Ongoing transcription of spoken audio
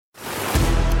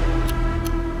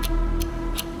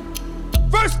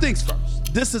things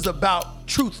first. This is about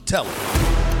truth telling.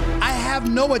 I have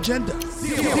no agenda.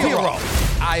 Zero.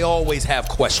 I always have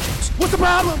questions. What's the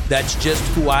problem? That's just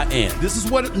who I am. This is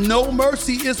what No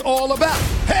Mercy is all about.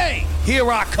 Hey,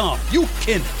 here I come. You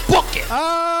can book it.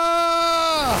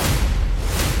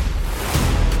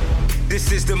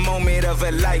 This is the moment of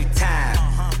a lifetime.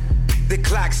 The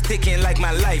clock's ticking like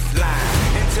my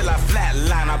lifeline. Until I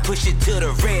flatline, I push it to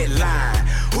the red line.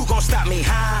 Who gon' stop me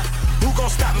high? Who gon'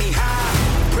 stop me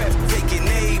high? Breathtaking,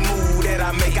 a move that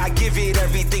I make. I give it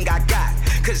everything I got.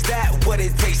 Cause that's what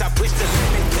it takes. I push the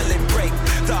limit till it break.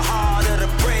 The heart of the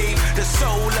brave. The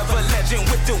soul of a legend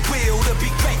with the will to be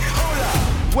great. Hold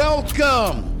up.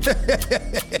 Welcome.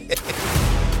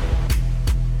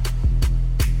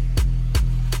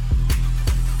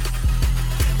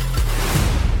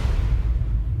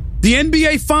 The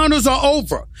NBA Finals are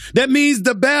over. That means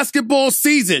the basketball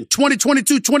season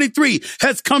 2022-23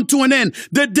 has come to an end.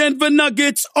 The Denver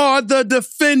Nuggets are the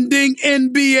defending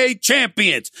NBA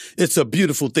champions. It's a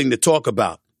beautiful thing to talk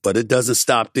about, but it doesn't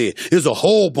stop there. There's a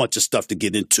whole bunch of stuff to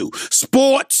get into.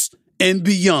 Sports and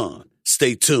beyond.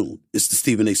 Stay tuned. It's the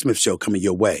Stephen A. Smith Show coming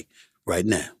your way right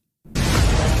now.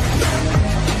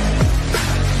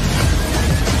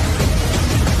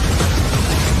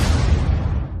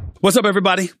 What's up,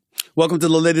 everybody? Welcome to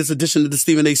the latest edition of the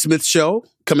Stephen A. Smith Show,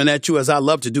 coming at you as I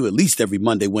love to do at least every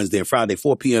Monday, Wednesday, and Friday,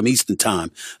 4 p.m. Eastern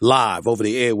Time, live over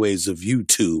the airwaves of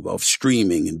YouTube, of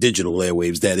streaming and digital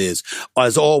airwaves, that is.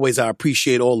 As always, I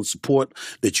appreciate all the support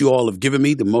that you all have given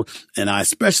me, and I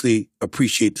especially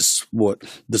appreciate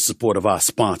the support of our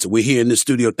sponsor. We're here in the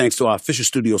studio thanks to our official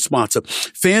studio sponsor,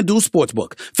 FanDuel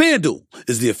Sportsbook. FanDuel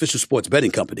is the official sports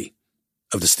betting company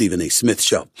of the Stephen A. Smith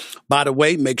Show. By the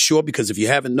way, make sure, because if you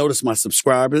haven't noticed, my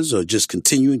subscribers are just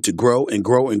continuing to grow and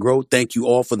grow and grow. Thank you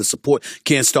all for the support.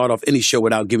 Can't start off any show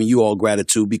without giving you all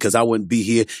gratitude, because I wouldn't be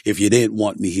here if you didn't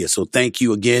want me here. So thank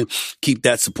you again. Keep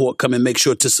that support coming. Make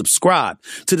sure to subscribe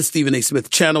to the Stephen A. Smith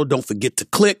channel. Don't forget to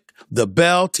click the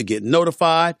bell to get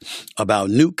notified about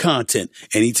new content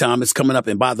anytime it's coming up.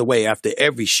 And by the way, after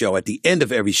every show, at the end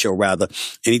of every show, rather,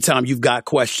 anytime you've got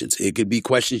questions, it could be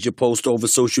questions you post over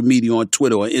social media on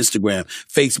Twitter or Instagram,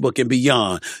 Facebook and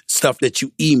beyond, stuff that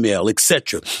you email,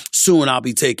 etc. Soon I'll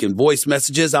be taking voice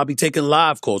messages. I'll be taking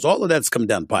live calls. All of that's coming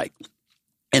down the pike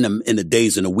in the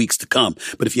days and the weeks to come.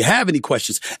 But if you have any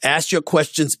questions, ask your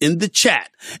questions in the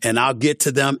chat, and I'll get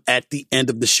to them at the end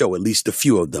of the show, at least a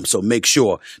few of them. So make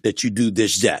sure that you do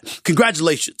this, that.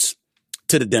 Congratulations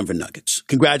to the Denver Nuggets.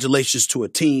 Congratulations to a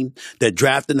team that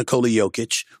drafted Nikola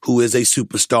Jokic, who is a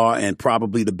superstar and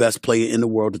probably the best player in the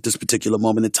world at this particular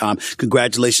moment in time.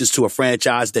 Congratulations to a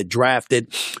franchise that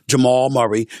drafted Jamal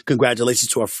Murray. Congratulations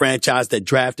to a franchise that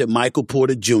drafted Michael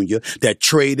Porter Jr., that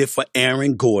traded for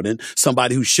Aaron Gordon,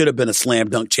 somebody who should have been a slam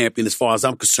dunk champion as far as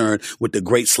I'm concerned, with the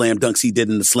great slam dunks he did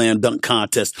in the slam dunk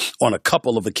contest on a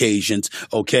couple of occasions.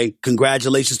 Okay.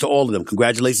 Congratulations to all of them.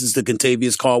 Congratulations to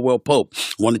Kentavious Caldwell-Pope.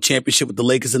 Won the championship with the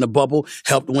Lakers in the bubble,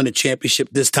 helped win a championship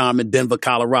this time in Denver,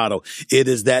 Colorado. It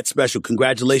is that special.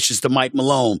 Congratulations to Mike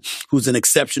Malone, who's an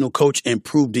exceptional coach and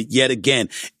proved it yet again.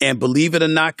 And believe it or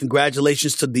not,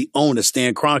 congratulations to the owner,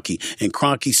 Stan Kroenke, and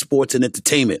Kroenke Sports and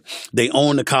Entertainment. They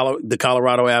own the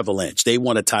Colorado Avalanche. They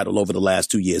won a title over the last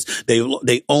 2 years. They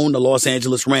own the Los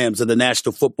Angeles Rams of the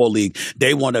National Football League.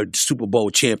 They won a Super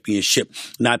Bowl championship,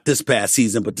 not this past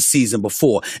season, but the season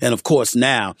before. And of course,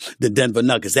 now the Denver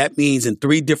Nuggets. That means in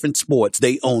 3 different sports,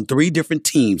 they own 3 different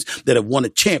teams that have won a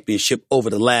championship over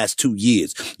the last 2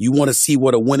 years. You want to see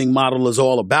what a winning model is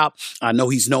all about? I know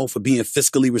he's known for being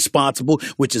fiscally responsible,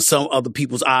 which in some other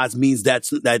people's eyes means that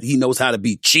he knows how to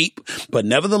be cheap. But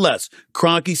nevertheless,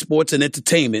 Kroenke Sports and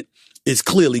Entertainment is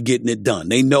clearly getting it done.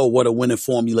 They know what a winning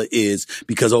formula is,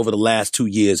 because over the last 2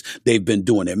 years, they've been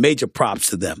doing it. Major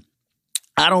props to them.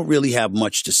 I don't really have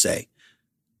much to say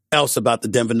else about the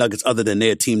Denver Nuggets other than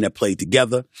their team that played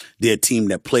together, their team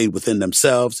that played within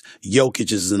themselves.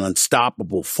 Jokic is an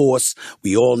unstoppable force.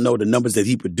 We all know the numbers that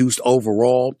he produced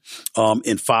overall.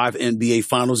 In 5 NBA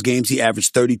Finals games, he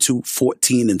averaged 32,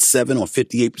 14, and 7 on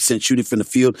 58% shooting from the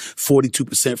field,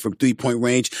 42% from three-point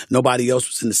range. Nobody else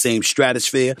was in the same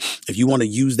stratosphere. If you want to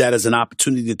use that as an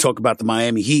opportunity to talk about the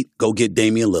Miami Heat, go get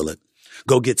Damian Lillard.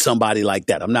 Go get somebody like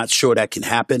that. I'm not sure that can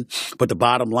happen, but the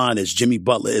bottom line is Jimmy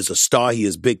Butler is a star. He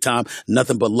is big time.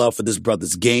 Nothing but love for this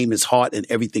brother's game, his heart, and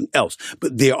everything else.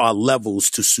 But there are levels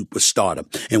to superstardom.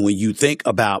 And when you think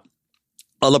about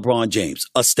a LeBron James,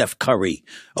 a Steph Curry,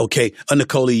 okay, a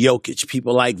Nikola Jokic,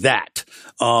 people like that,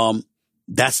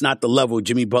 That's not the level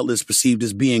Jimmy Butler is perceived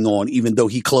as being on, even though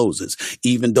he closes,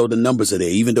 even though the numbers are there,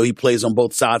 even though he plays on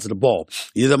both sides of the ball.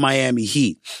 You're the Miami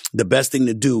Heat. The best thing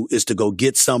to do is to go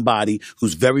get somebody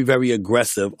who's very, very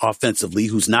aggressive offensively,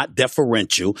 who's not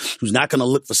deferential, who's not going to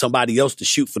look for somebody else to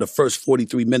shoot for the first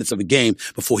 43 minutes of a game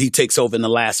before he takes over in the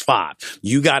last 5.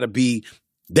 You got to be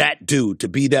that dude. To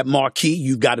be that marquee,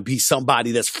 you got to be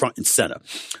somebody that's front and center.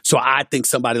 So I think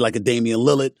somebody like a Damian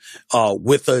Lillard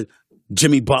with a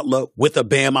Jimmy Butler, with a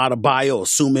Bam Adebayo,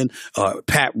 assuming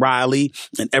Pat Riley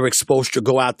and Eric Spoelstra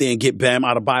go out there and get Bam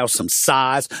Adebayo some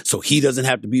size so he doesn't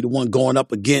have to be the one going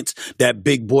up against that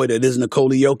big boy that is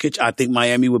Nikola Jokic, I think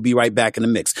Miami would be right back in the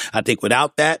mix. I think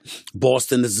without that,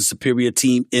 Boston is a superior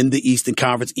team in the Eastern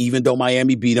Conference, even though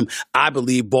Miami beat them. I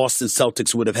believe Boston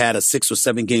Celtics would have had a 6 or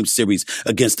 7 game series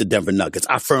against the Denver Nuggets.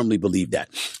 I firmly believe that.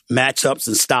 Matchups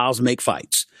and styles make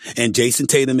fights. And Jason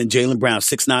Tatum and Jaylen Brown,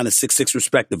 6'9" and 6'6"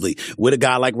 respectively, with a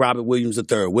guy like Robert Williams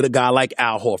III, with a guy like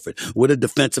Al Horford, with a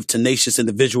defensive, tenacious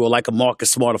individual like a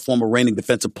Marcus Smart, a former reigning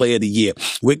defensive player of the year,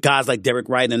 with guys like Derek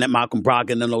Wright and Malcolm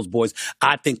Brogdon and those boys,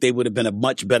 I think they would have been a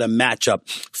much better matchup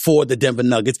for the Denver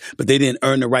Nuggets, but they didn't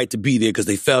earn the right to be there because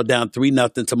they fell down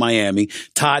 3-0 to Miami,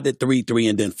 tied at 3-3,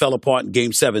 and then fell apart in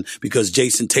Game 7 because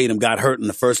Jason Tatum got hurt in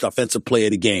the first offensive play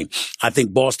of the game. I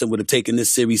think Boston would have taken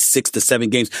this series 6 to 7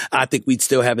 games. I think we'd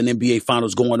still have an NBA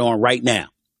Finals going on right now.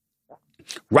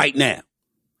 Right now.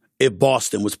 If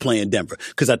Boston was playing Denver,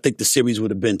 because I think the series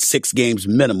would have been 6 games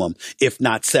minimum, if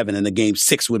not 7, and the game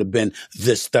 6 would have been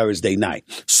this Thursday night.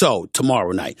 So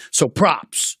tomorrow night. So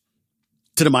props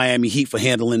to the Miami Heat for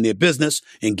handling their business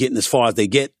and getting as far as they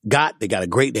got. They had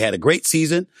a great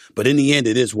season, but in the end,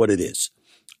 it is what it is.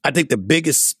 I think the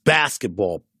biggest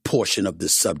basketball portion of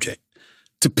this subject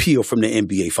to peel from the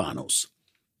NBA Finals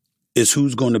is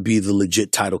who's going to be the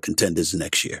legit title contenders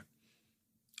next year.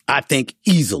 I think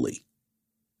easily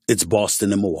it's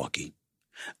Boston and Milwaukee.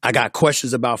 I got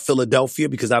questions about Philadelphia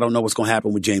because I don't know what's going to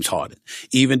happen with James Harden.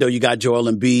 Even though you got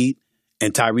Joel Embiid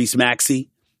and Tyrese Maxey,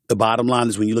 the bottom line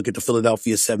is when you look at the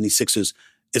Philadelphia 76ers,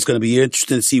 it's going to be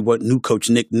interesting to see what new coach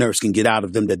Nick Nurse can get out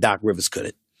of them that Doc Rivers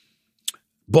couldn't.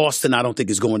 Boston, I don't think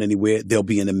is going anywhere. They'll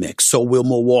be in the mix. So will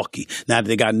Milwaukee. Now that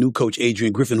they got new coach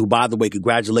Adrian Griffin, who, by the way,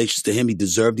 congratulations to him. He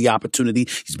deserved the opportunity.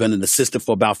 He's been an assistant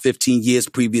for about 15 years,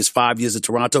 previous 5 years at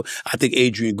Toronto. I think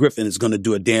Adrian Griffin is going to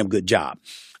do a damn good job.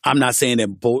 I'm not saying that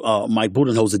Mike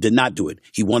Budenholzer did not do it.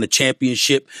 He won a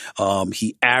championship.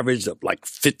 He averaged like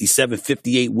 57,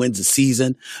 58 wins a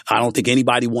season. I don't think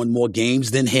anybody won more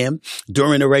games than him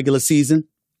during the regular season.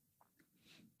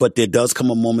 But there does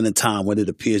come a moment in time when it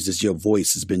appears as your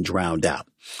voice has been drowned out,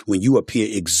 when you appear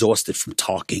exhausted from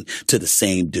talking to the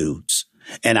same dudes.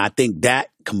 And I think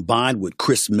that combined with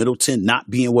Chris Middleton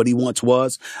not being what he once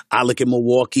was, I look at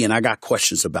Milwaukee and I got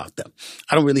questions about them.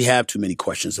 I don't really have too many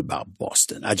questions about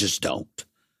Boston. I just don't.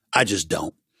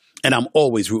 And I'm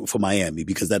always rooting for Miami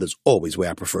because that is always where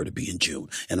I prefer to be in June.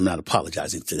 And I'm not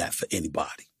apologizing to that for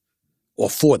anybody or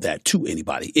for that to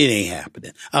anybody. It ain't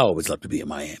happening. I always love to be in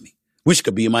Miami. Wish I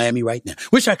could be in Miami right now.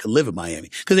 Wish I could live in Miami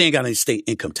because they ain't got any state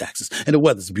income taxes and the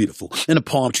weather's beautiful and the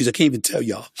palm trees. I can't even tell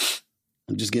y'all.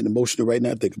 I'm just getting emotional right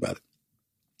now. Think about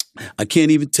it. I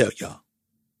can't even tell y'all.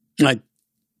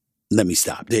 Let me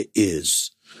stop. There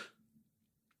is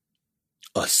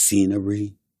a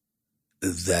scenery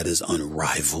that is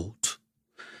unrivaled.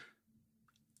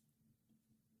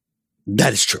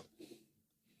 That is true.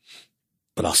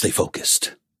 But I'll stay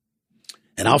focused.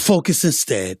 And I'll focus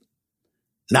instead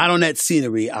not on that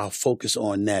scenery, I'll focus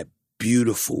on that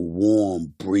beautiful,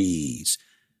 warm breeze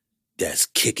that's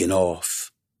kicking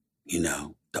off,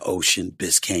 the ocean,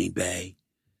 Biscayne Bay,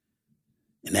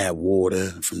 and that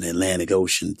water from the Atlantic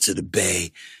Ocean to the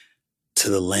bay, to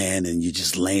the land, and you're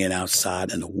just laying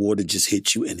outside, and the water just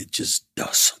hits you, and it just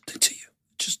does something to you.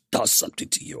 It just does something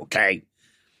to you, okay?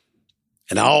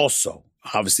 And I also,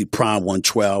 obviously, Prime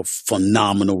 112,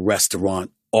 phenomenal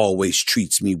restaurant, always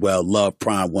treats me well. Love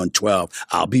Prime 112.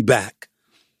 I'll be back.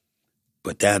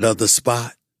 But that other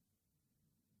spot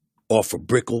off of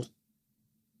Brickell,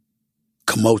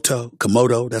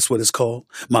 Komodo, that's what it's called.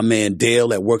 My man Dale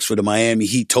that works for the Miami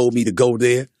Heat told me to go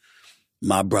there.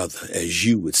 My brother, as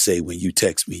you would say when you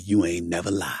text me, you ain't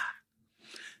never lie.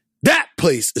 That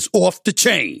place is off the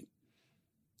chain.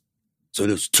 So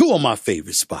there's 2 of my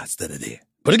favorite spots that are there.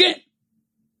 But again,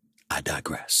 I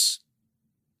digress.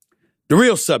 The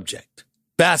real subject,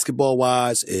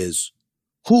 basketball-wise, is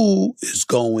who is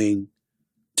going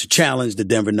to challenge the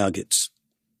Denver Nuggets?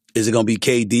 Is it going to be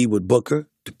KD with Booker?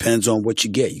 Depends on what you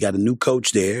get. You got a new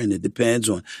coach there, and it depends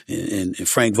on and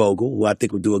Frank Vogel, who I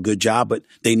think will do a good job, but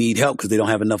they need help because they don't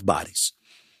have enough bodies.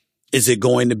 Is it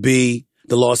going to be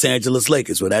The Los Angeles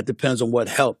Lakers. Well, that depends on what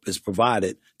help is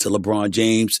provided to LeBron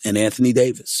James and Anthony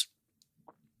Davis.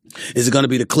 Is it going to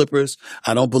be the Clippers?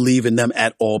 I don't believe in them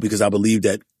at all because I believe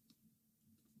that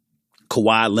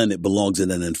Kawhi Leonard belongs in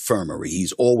an infirmary.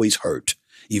 He's always hurt.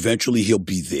 Eventually, he'll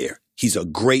be there. He's a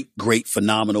great, great,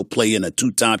 phenomenal player and a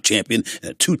two-time champion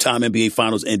and a two-time NBA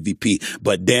Finals MVP.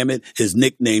 But damn it, his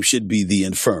nickname should be the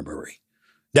infirmary.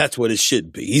 That's what it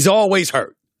should be. He's always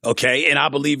hurt, okay? And I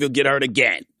believe he'll get hurt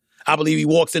again. I believe he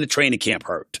walks into training camp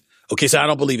hurt. Okay, so I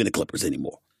don't believe in the Clippers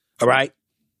anymore, all right?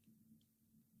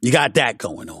 You got that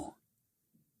going on.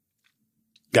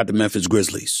 Got the Memphis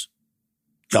Grizzlies.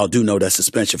 Y'all do know that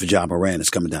suspension for Ja Morant is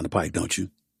coming down the pike, don't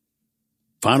you?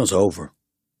 Finals are over.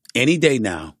 Any day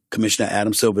now, Commissioner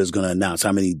Adam Silver is going to announce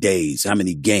how many days, how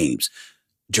many games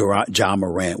Ja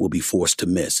Morant will be forced to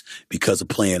miss because of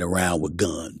playing around with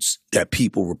guns that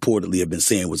people reportedly have been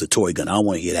saying was a toy gun. I don't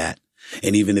want to hear that.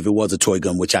 And even if it was a toy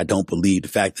gun, which I don't believe, the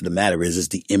fact of the matter is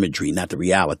the imagery, not the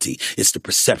reality. It's the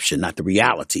perception, not the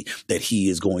reality that he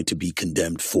is going to be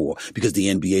condemned for because the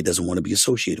NBA doesn't want to be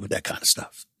associated with that kind of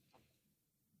stuff.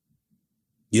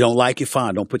 You don't like it?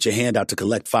 Fine. Don't put your hand out to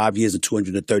collect 5 years and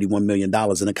 $231 million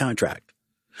in a contract.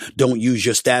 Don't use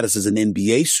your status as an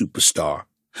NBA superstar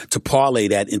to parlay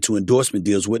that into endorsement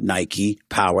deals with Nike,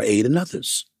 Powerade, and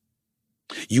others.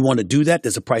 You want to do that?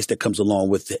 There's a price that comes along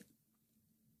with it.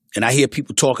 And I hear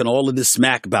people talking all of this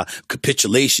smack about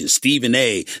capitulation, Stephen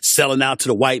A. selling out to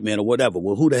the white man or whatever.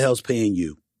 Well, who the hell's paying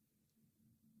you?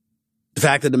 The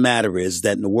fact of the matter is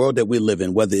that in the world that we live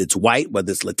in, whether it's white,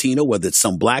 whether it's Latino, whether it's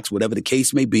some blacks, whatever the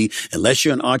case may be, unless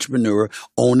you're an entrepreneur,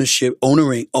 owning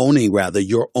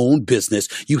your own business,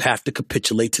 you have to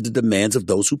capitulate to the demands of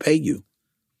those who pay you.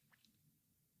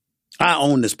 I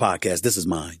own this podcast. This is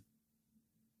mine.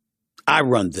 I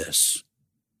run this.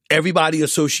 Everybody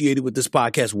associated with this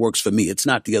podcast works for me. It's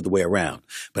not the other way around.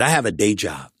 But I have a day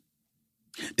job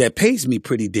that pays me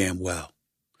pretty damn well.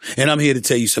 And I'm here to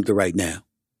tell you something right now.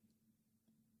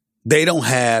 They don't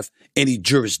have any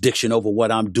jurisdiction over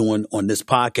what I'm doing on this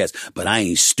podcast, but I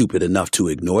ain't stupid enough to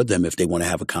ignore them if they want to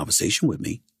have a conversation with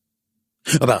me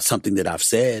about something that I've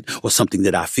said or something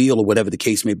that I feel or whatever the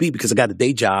case may be, because I got a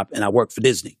day job and I work for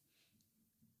Disney.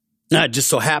 Now, it just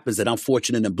so happens that I'm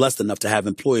fortunate and blessed enough to have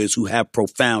employers who have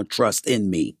profound trust in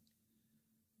me.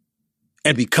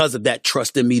 And because of that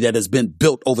trust in me that has been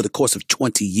built over the course of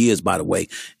 20 years, by the way,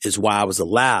 is why I was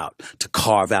allowed to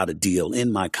carve out a deal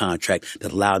in my contract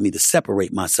that allowed me to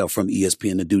separate myself from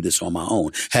ESPN to do this on my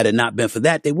own. Had it not been for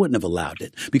that, they wouldn't have allowed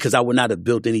it because I would not have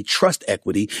built any trust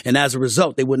equity. And as a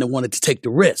result, they wouldn't have wanted to take the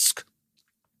risk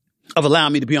of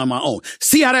allowing me to be on my own.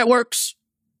 See how that works?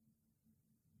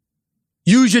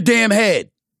 Use your damn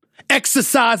head.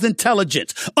 Exercise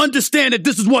intelligence. Understand that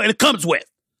this is what it comes with.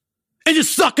 And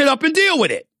just suck it up and deal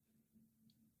with it.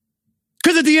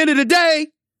 Because at the end of the day,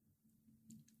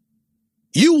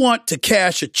 you want to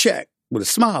cash a check with a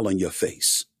smile on your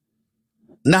face,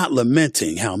 not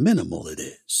lamenting how minimal it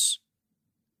is.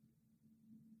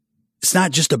 It's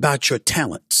not just about your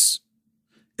talents.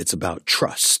 It's about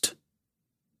trust.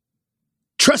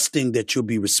 Trusting that you'll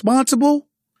be responsible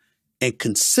and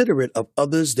considerate of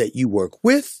others that you work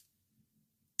with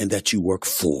and that you work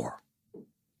for.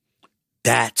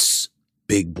 That's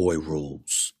big boy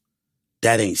rules.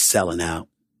 That ain't selling out.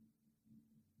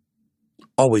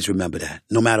 Always remember that,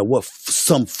 no matter what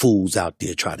some fools out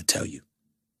there try to tell you.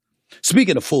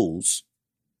 Speaking of fools,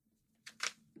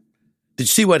 did you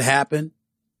see what happened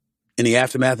in the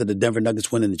aftermath of the Denver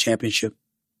Nuggets winning the championship?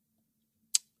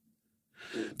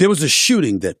 There was a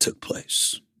shooting that took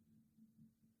place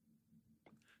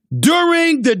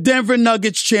during the Denver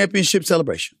Nuggets championship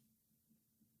celebration.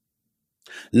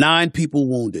 9 people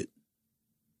wounded.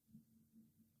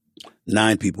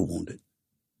 9 people wounded.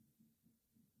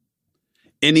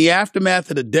 In the aftermath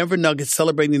of the Denver Nuggets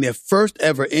celebrating their first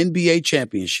ever NBA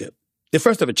championship, their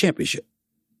first ever championship,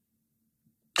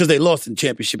 because they lost the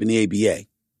championship in the ABA.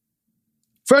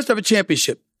 First ever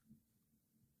championship,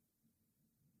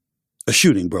 a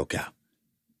shooting broke out.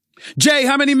 Jay,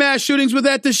 how many mass shootings were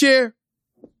that this year?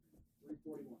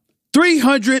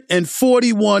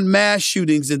 341 mass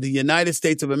shootings in the United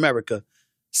States of America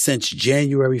since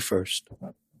January 1st.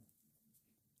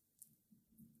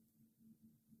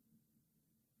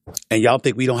 And y'all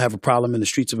think we don't have a problem in the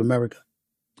streets of America,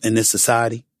 in this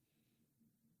society?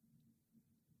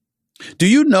 Do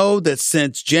you know that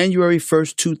since January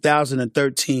 1st,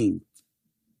 2013,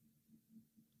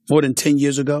 more than 10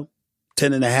 years ago,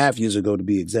 10 and a half years ago to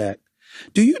be exact,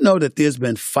 do you know that there's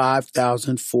been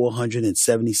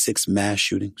 5,476 mass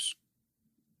shootings?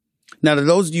 Now, to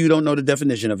those of you who don't know the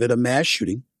definition of it, a mass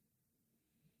shooting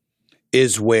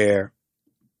is where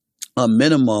a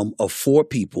minimum of 4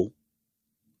 people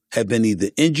have been either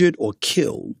injured or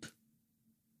killed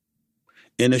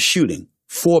in a shooting.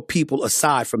 4 people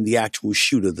aside from the actual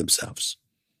shooter themselves.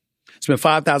 It's been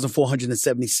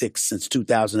 5,476 since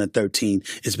 2013.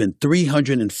 It's been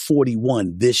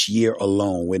 341 this year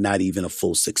alone. We're not even a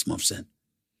full 6 months in.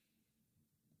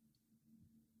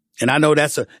 And I know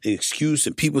that's an excuse,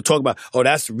 and people talk about, oh,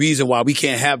 that's the reason why we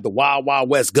can't have the Wild Wild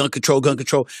West, gun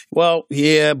control. Well,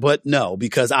 yeah, but no,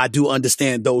 because I do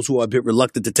understand those who are a bit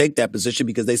reluctant to take that position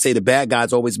because they say the bad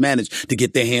guys always manage to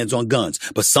get their hands on guns.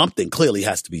 But something clearly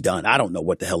has to be done. I don't know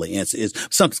what the hell the answer is.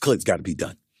 Something clearly's got to be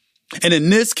done. And in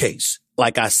this case,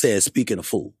 like I said, speaking of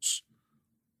fools,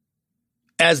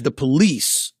 as the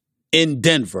police in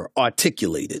Denver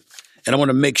articulated, and I want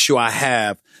to make sure I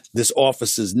have this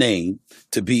officer's name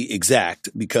to be exact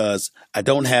because I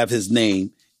don't have his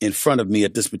name in front of me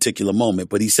at this particular moment,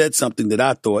 but he said something that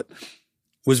I thought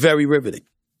was very riveting.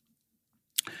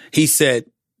 He said,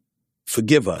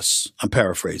 forgive us, I'm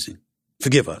paraphrasing,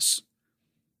 forgive us,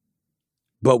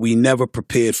 but we never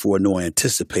prepared for nor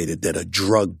anticipated that a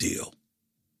drug deal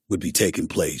would be taking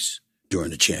place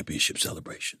during the championship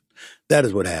celebration. That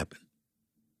is what happened.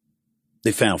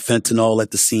 They found fentanyl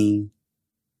at the scene,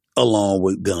 along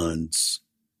with guns,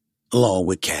 along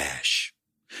with cash.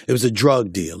 It was a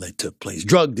drug deal that took place.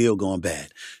 Drug deal gone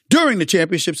bad. During the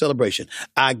championship celebration,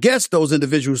 I guess those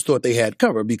individuals thought they had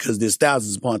cover because there's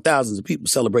thousands upon thousands of people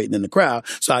celebrating in the crowd.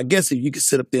 So I guess if you could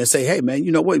sit up there and say, hey, man,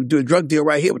 you know what? We do a drug deal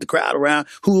right here with the crowd around.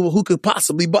 Who could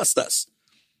possibly bust us?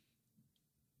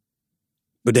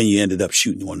 But then you ended up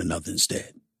shooting one another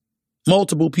instead.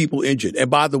 Multiple people injured. And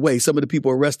by the way, some of the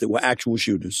people arrested were actual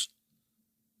shooters.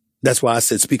 That's why I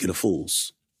said, speaking of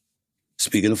fools.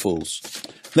 Speaking of fools.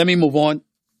 Let me move on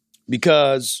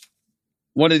because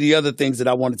one of the other things that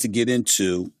I wanted to get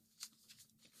into,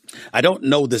 I don't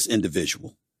know this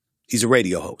individual. He's a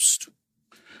radio host.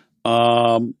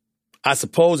 I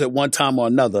suppose at one time or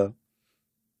another,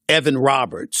 Evan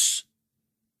Roberts,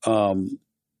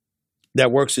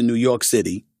 that works in New York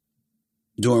City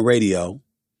doing radio,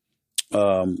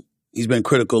 he's been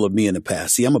critical of me in the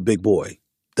past. See, I'm a big boy.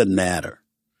 Doesn't matter.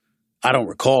 I don't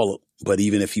recall it, but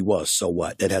even if he was, so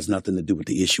what? That has nothing to do with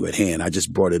the issue at hand. I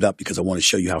just brought it up because I want to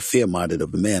show you how fair-minded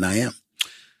of a man I am.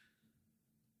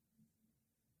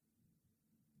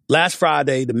 Last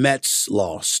Friday, the Mets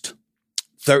lost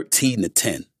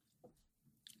 13-10.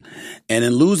 And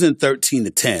in losing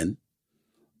 13-10,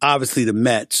 obviously the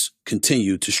Mets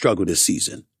continue to struggle this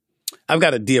season. I've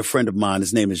got a dear friend of mine.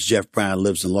 His name is Jeff Brown,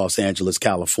 lives in Los Angeles,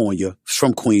 California. He's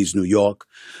from Queens, New York.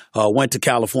 Went to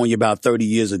California about 30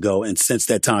 years ago, and since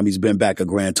that time, he's been back a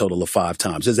grand total of 5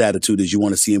 times. His attitude is, you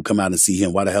want to see him, come out and see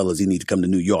him. Why the hell does he need to come to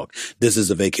New York? This is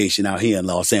a vacation out here in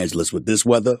Los Angeles. With this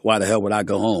weather, why the hell would I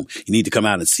go home? You need to come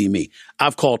out and see me.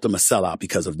 I've called him a sellout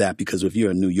because of that, because if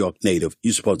you're a New York native,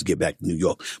 you're supposed to get back to New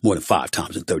York more than 5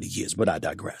 times in 30 years, but I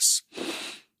digress.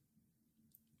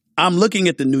 I'm looking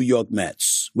at the New York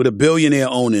Mets with a billionaire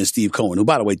owner in Steve Cohen, who,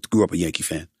 by the way, grew up a Yankee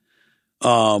fan.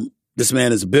 This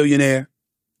man is a billionaire.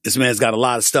 This man's got a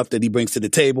lot of stuff that he brings to the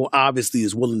table, obviously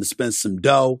is willing to spend some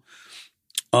dough.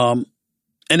 And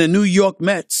the New York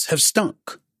Mets have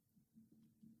stunk.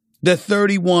 They're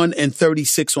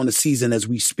 31-36 on the season as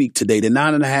we speak today. They're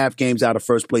 9.5 games out of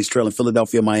first place, trailing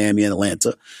Philadelphia, Miami, and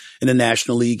Atlanta in the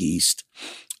National League East.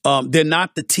 They're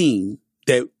not the team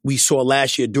that we saw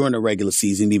last year during the regular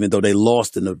season, even though they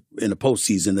lost in the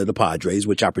postseason to the Padres,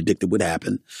 which I predicted would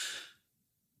happen.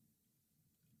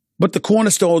 But the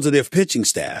cornerstones of their pitching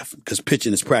staff, because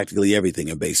pitching is practically everything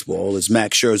in baseball, is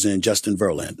Max Scherzer and Justin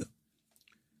Verlander.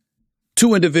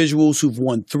 2 individuals who've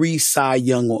won 3 Cy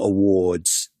Young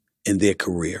Awards in their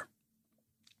career.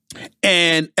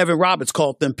 And Evan Roberts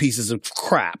called them pieces of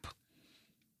crap.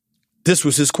 This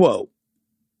was his quote.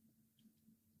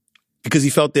 Because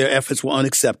he felt their efforts were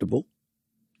unacceptable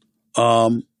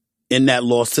in that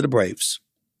loss to the Braves.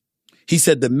 He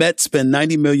said the Mets spend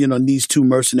 $90 million on these 2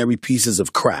 mercenary pieces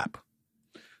of crap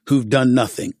who've done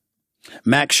nothing.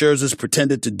 Max Scherzer's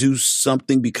pretended to do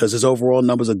something because his overall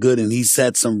numbers are good and he's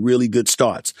had some really good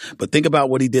starts. But think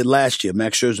about what he did last year.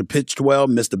 Max Scherzer pitched well,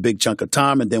 missed a big chunk of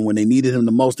time, and then when they needed him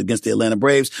the most against the Atlanta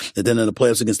Braves, and then in the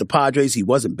playoffs against the Padres, he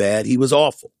wasn't bad. He was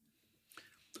awful.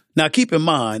 Now, keep in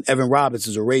mind, Evan Roberts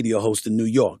is a radio host in New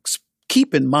York.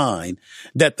 Keep in mind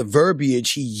that the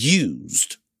verbiage he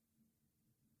used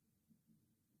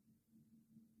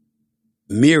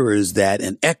mirrors that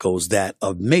and echoes that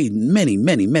of many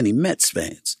Mets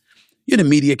fans. You're the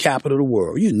media capital of the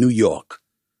world. You're in New York.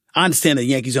 I understand the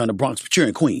Yankees are in the Bronx, but you're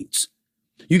in Queens.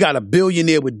 You got a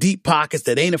billionaire with deep pockets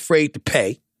that ain't afraid to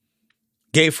pay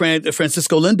Gave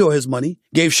Francisco Lindor his money.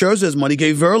 Gave Scherzer his money.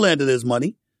 Gave Verlander his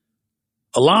money.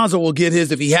 Alonso will get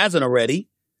his if he hasn't already.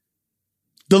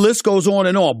 The list goes on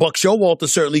and on. Buck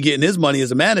Showalter's certainly getting his money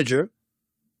as a manager.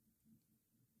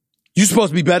 You're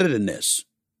supposed to be better than this.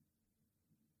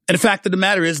 And the fact of the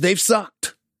matter is they've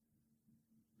sucked.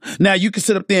 Now, you can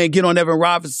sit up there and get on Evan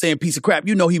Robinson saying piece of crap.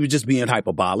 You know he was just being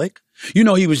hyperbolic. You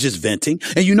know he was just venting.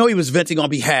 And you know he was venting on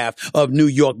behalf of New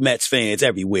York Mets fans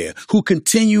everywhere who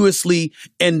continuously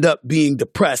end up being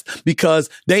depressed because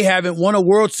they haven't won a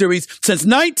World Series since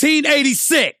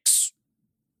 1986.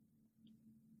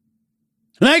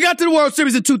 And they got to the World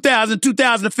Series in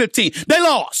 2015. They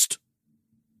lost.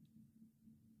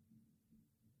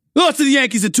 Lost to the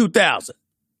Yankees in 2000.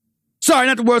 Sorry,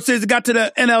 not the World Series. They got to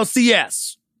the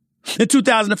NLCS in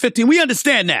 2015. We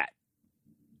understand that.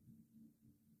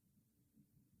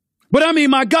 But I mean,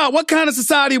 my God, what kind of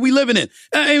society are we living in?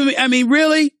 I mean,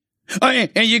 really?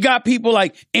 And you got people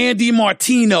like Andy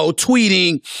Martino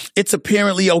tweeting, it's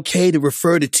apparently okay to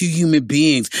refer to two human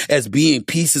beings as being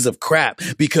pieces of crap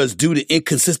because due to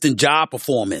inconsistent job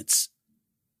performance.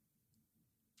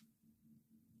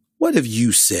 What have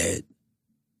you said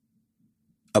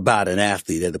about an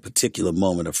athlete at a particular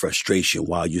moment of frustration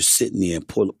while you're sitting there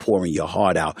and pouring your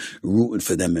heart out, rooting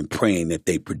for them and praying that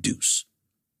they produce?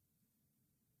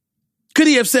 Could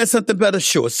he have said something better?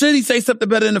 Sure. Should he say something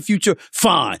better in the future?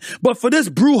 Fine. But for this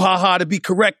brouhaha to be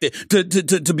corrected,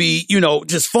 to be,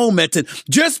 just fomented,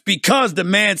 just because the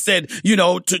man said,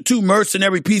 to two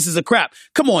mercenary pieces of crap.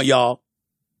 Come on, y'all.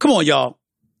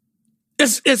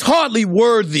 It's hardly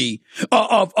worthy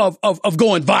of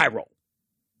going viral.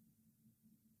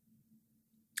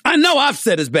 I know I've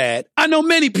said it's bad. I know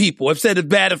many people have said it's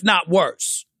bad, if not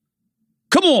worse.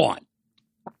 Come on.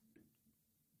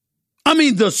 I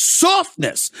mean, the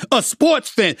softness of sports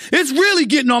fans, it's really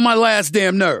getting on my last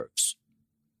damn nerves.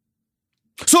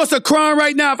 So it's a crime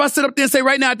right now if I sit up there and say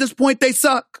right now at this point they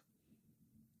suck.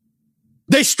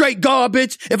 They straight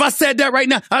garbage. If I said that right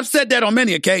now, I've said that on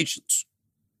many occasions.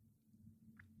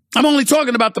 I'm only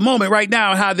talking about the moment right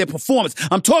now and how their performance.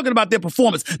 I'm talking about their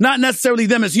performance, not necessarily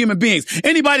them as human beings.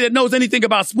 Anybody that knows anything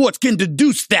about sports can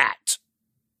deduce that.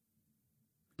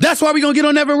 That's why we're going to get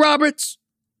on Evan Roberts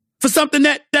for something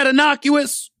that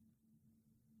innocuous.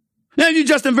 Now, if you're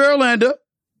Justin Verlander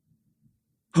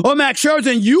or Max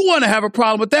Scherzer and you want to have a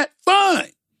problem with that,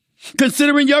 fine.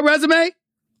 Considering your resume,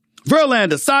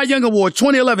 Verlander, Cy Young Award,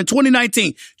 2011,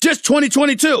 2019, just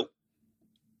 2022.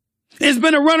 He's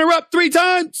been a runner-up 3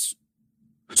 times.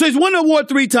 So he's won the award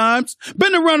 3 times,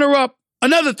 been a runner-up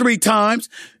another 3 times,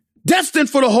 destined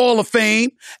for the Hall of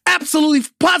Fame, absolutely,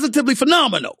 positively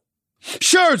phenomenal.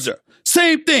 Scherzer,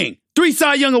 same thing, 3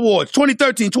 Cy Young Awards,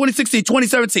 2013, 2016,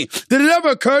 2017. Did it ever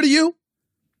occur to you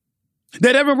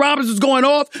that Evan Roberts was going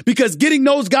off because getting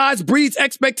those guys breeds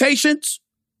expectations?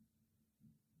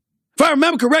 If I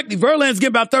remember correctly, Verlander's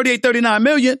getting about 38, 39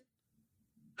 million.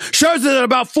 Scherzer's at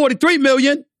about 43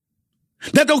 million.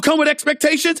 That don't come with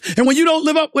expectations. And when you don't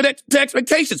live up to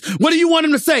expectations, what do you want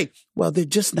them to say? Well, they're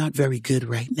just not very good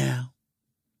right now.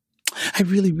 I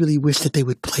really, really wish that they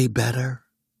would play better.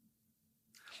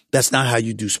 That's not how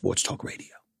you do sports talk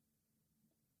radio.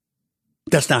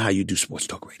 That's not how you do sports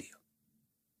talk radio.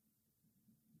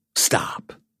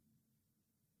 Stop.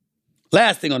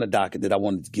 Last thing on the docket that I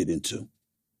wanted to get into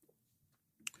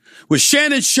was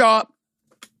Shannon Sharpe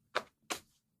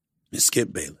and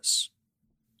Skip Bayless.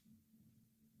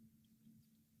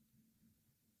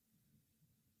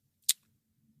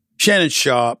 Shannon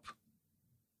Sharpe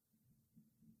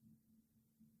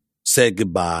said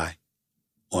goodbye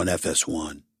on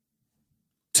FS1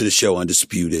 to the show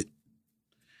Undisputed,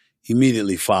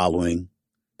 immediately following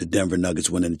the Denver Nuggets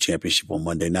winning the championship on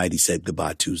Monday night. He said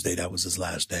goodbye Tuesday. That was his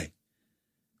last day.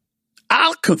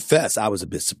 I'll confess I was a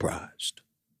bit surprised.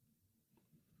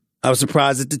 I was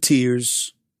surprised at the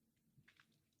tears.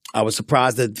 I was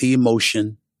surprised at the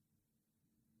emotion.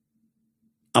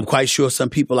 I'm quite sure some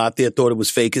people out there thought it was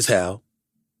fake as hell.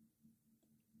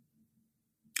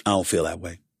 I don't feel that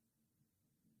way.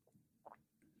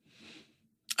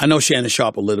 I know Shannon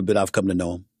Sharpe a little bit. I've come to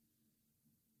know him.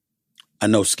 I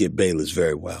know Skip Bayless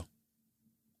very well.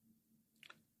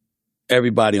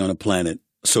 Everybody on the planet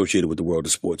associated with the world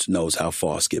of sports knows how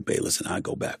far Skip Bayless and I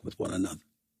go back with one another.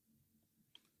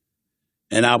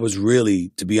 And I was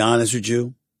really, to be honest with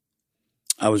you,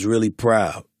 I was really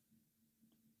proud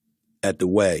at the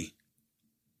way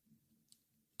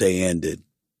they ended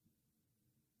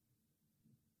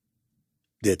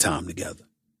their time together.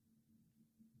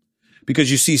 Because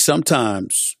you see,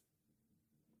 sometimes,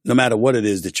 no matter what it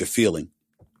is that you're feeling,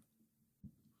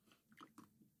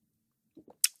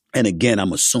 and again,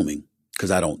 I'm assuming,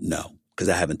 because I don't know, because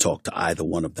I haven't talked to either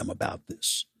one of them about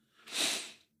this.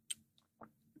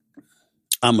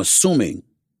 I'm assuming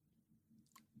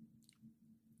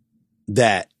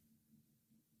that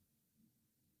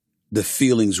the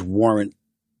feelings warrant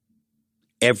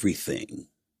everything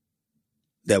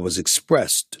that was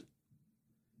expressed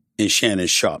in Shannon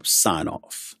Sharpe's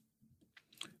sign-off.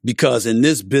 Because in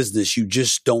this business, you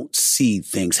just don't see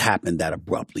things happen that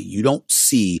abruptly. You don't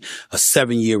see a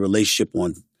 7-year relationship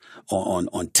on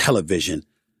television,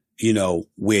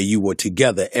 where you were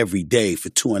together every day for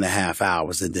 2.5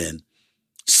 hours, and then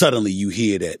suddenly you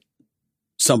hear that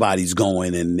somebody's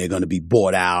going and they're going to be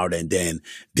bought out, and then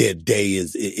their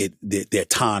their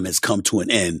time has come to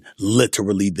an end,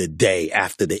 literally the day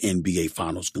after the NBA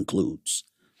Finals concludes.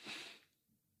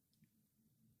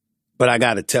 But I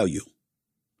got to tell you,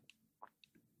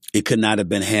 it could not have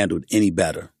been handled any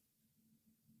better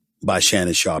by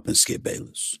Shannon Sharpe and Skip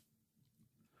Bayless.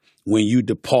 When you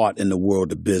depart in the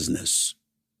world of business,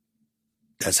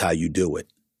 that's how you do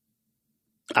it.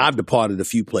 I've departed a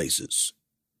few places.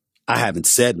 I haven't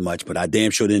said much, but I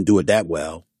damn sure didn't do it that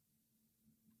well.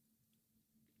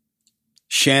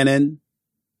 Shannon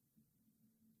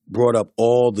brought up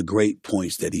all the great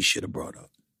points that he should have brought up.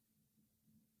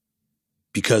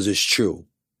 Because it's true.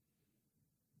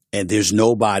 And there's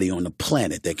nobody on the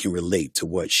planet that can relate to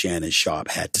what Shannon Sharpe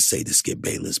had to say to Skip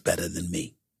Bayless better than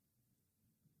me.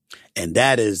 And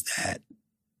that is that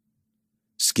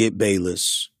Skip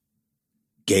Bayless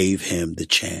gave him the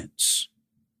chance.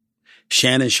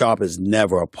 Shannon Sharpe is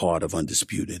never a part of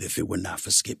Undisputed if it were not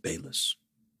for Skip Bayless.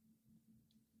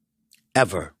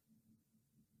 Ever.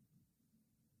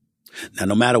 Now,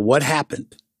 no matter what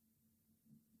happened,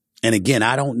 and again,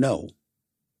 I don't know,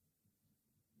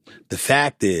 the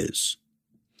fact is,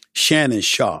 Shannon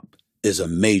Sharpe is a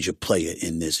major player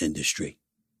in this industry.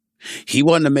 He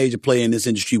wasn't a major player in this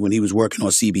industry when he was working on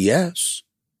CBS,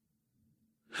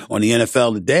 on the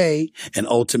NFL Today, and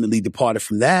ultimately departed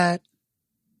from that.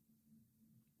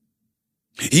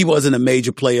 He wasn't a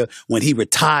major player when he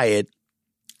retired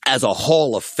as a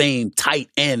Hall of Fame tight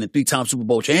end and 3-time Super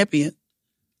Bowl champion.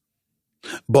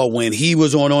 But when he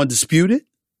was on Undisputed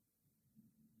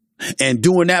and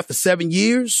doing that for 7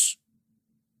 years,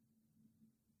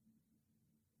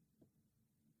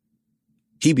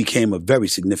 he became a very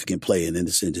significant player in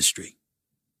this industry.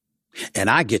 And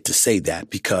I get to say that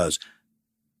because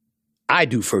I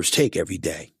do First Take every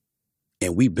day.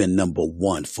 And we've been number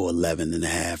one for 11 and a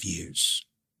half years.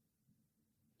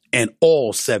 And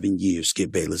all 7 years,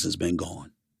 Skip Bayless has been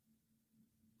gone.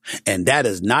 And that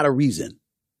is not a reason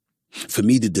for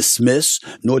me to dismiss,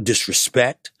 nor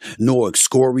disrespect, nor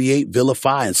excoriate,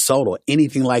 vilify, insult, or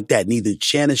anything like that. Neither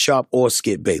Shannon Sharpe or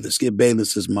Skip Bayless. Skip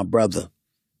Bayless is my brother.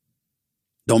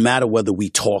 Don't matter whether we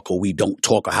talk or we don't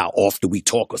talk or how often we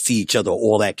talk or see each other or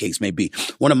all that case may be.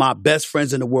 One of my best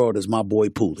friends in the world is my boy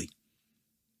Pooley.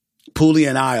 Pooley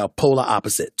and I are polar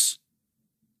opposites.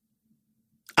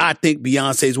 I think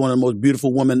Beyonce is one of the most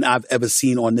beautiful women I've ever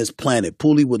seen on this planet.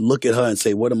 Pooley would look at her and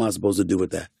say, what am I supposed to do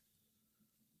with that?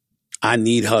 I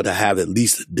need her to have at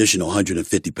least an additional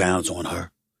 150 pounds on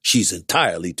her. She's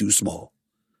entirely too small.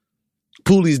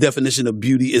 Pooley's definition of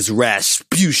beauty is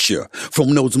Rasputia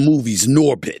from those movies,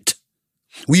 Norbit.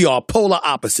 We are polar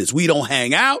opposites. We don't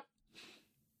hang out.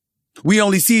 We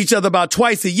only see each other about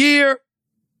twice a year.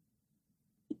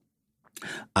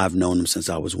 I've known him since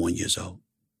I was 1 year old.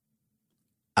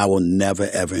 I will never,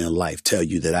 ever in life tell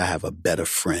you that I have a better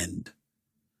friend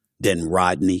than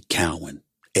Rodney Cowan,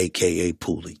 a.k.a.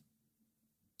 Pooley.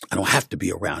 I don't have to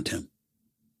be around him.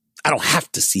 I don't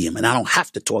have to see him, and I don't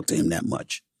have to talk to him that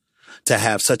much to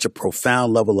have such a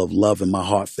profound level of love in my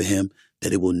heart for him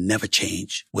that it will never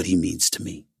change what he means to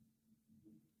me.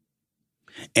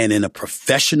 And in a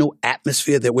professional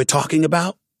atmosphere that we're talking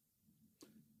about,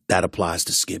 that applies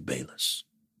to Skip Bayless.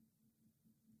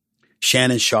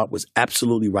 Shannon Sharpe was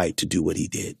absolutely right to do what he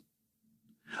did.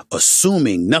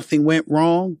 Assuming nothing went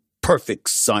wrong, perfect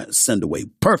send away,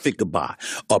 perfect goodbye.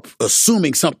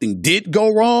 Assuming something did go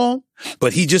wrong,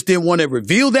 but he just didn't want to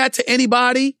reveal that to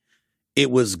anybody, it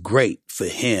was great for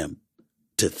him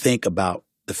to think about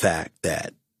the fact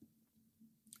that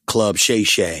Club Shay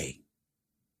Shay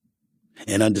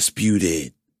and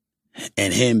Undisputed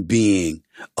and him being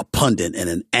a pundit and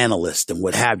an analyst and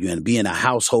what have you and being a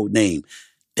household name,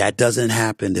 that doesn't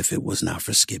happen if it was not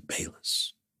for Skip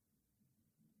Bayless.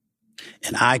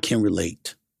 And I can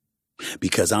relate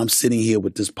because I'm sitting here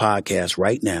with this podcast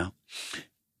right now,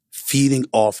 feeding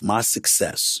off my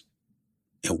success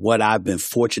and what I've been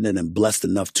fortunate and blessed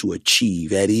enough to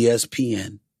achieve at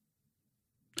ESPN,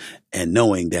 and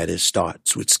knowing that it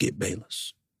starts with Skip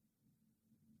Bayless.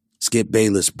 Skip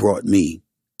Bayless brought me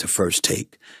to First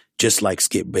Take, just like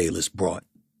Skip Bayless brought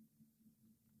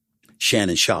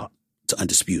Shannon Sharp to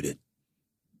Undisputed.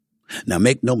 Now,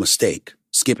 make no mistake,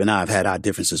 Skip and I have had our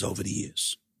differences over the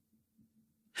years.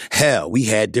 Hell, we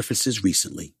had differences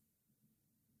recently.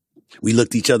 We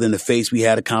looked each other in the face. We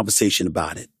had a conversation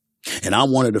about it. And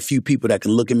I'm one of the few people that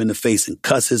can look him in the face and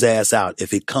cuss his ass out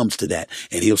if it comes to that.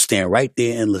 And he'll stand right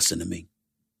there and listen to me.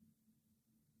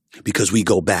 Because we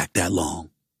go back that long.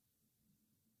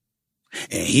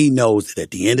 And he knows that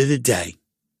at the end of the day,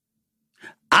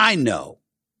 I know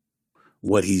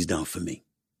what he's done for me.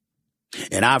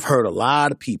 And I've heard a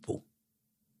lot of people,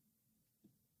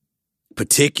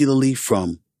 particularly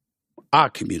from our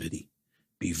community,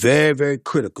 be very, very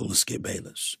critical of Skip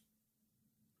Bayless.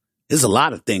 There's a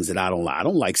lot of things that I don't like. I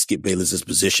don't like Skip Bayless's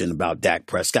position about Dak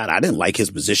Prescott. I didn't like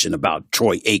his position about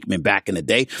Troy Aikman back in the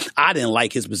day. I didn't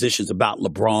like his positions about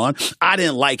LeBron. I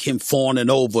didn't like him fawning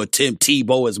over Tim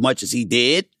Tebow as much as he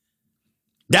did.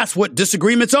 That's what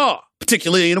disagreements are,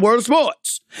 particularly in the world of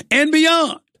sports and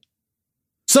beyond.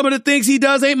 Some of the things he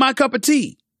does ain't my cup of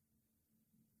tea.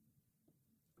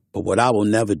 But what I will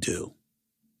never do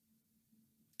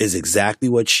is exactly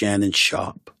what Shannon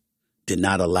Sharp did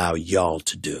not allow y'all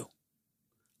to do,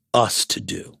 us to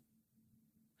do.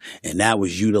 And that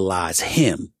was utilize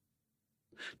him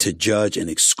to judge and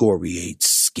excoriate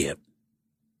Skip.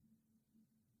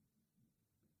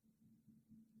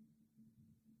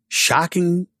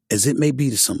 Shocking as it may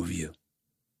be to some of you,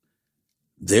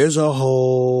 there's a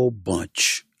whole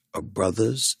bunch of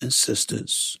brothers and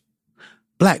sisters,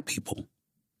 black people,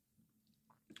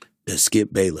 that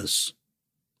Skip Bayless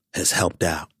has helped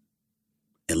out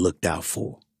and looked out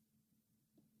for.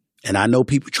 And I know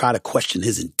people try to question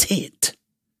his intent.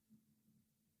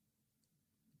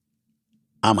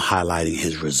 I'm highlighting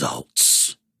his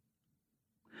results.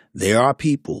 There are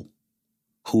people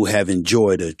who have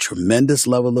enjoyed a tremendous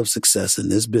level of success in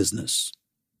this business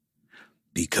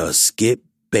because Skip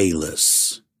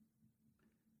Bayless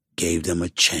gave them a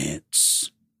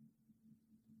chance.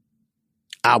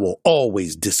 I will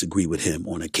always disagree with him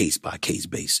on a case-by-case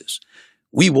basis.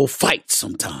 We will fight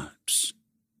sometimes.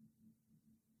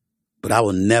 But I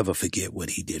will never forget what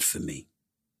he did for me.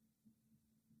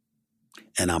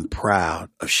 And I'm proud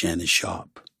of Shannon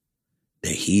Sharp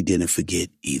that he didn't forget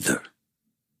either.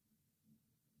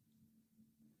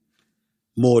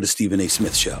 More of the Stephen A.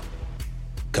 Smith Show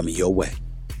coming your way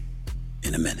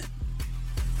in a minute.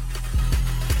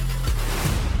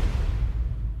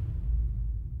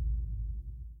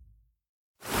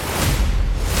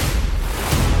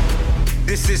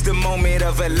 This is the moment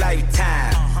of a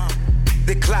lifetime.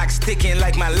 The clock's ticking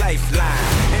like my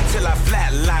lifeline. Until I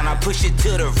flatline, I push it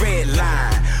to the red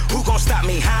line. Who gon' stop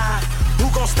me high?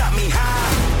 Who gon' stop me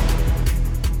high?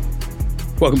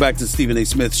 Welcome back to the Stephen A.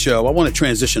 Smith Show. I want to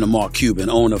transition to Mark Cuban,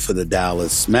 owner for the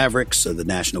Dallas Mavericks of the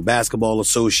National Basketball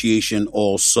Association,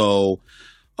 also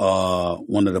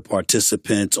one of the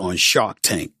participants on Shark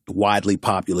Tank, the widely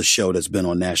popular show that's been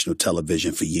on national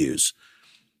television for years.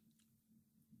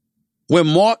 When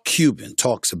Mark Cuban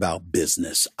talks about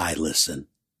business, I listen.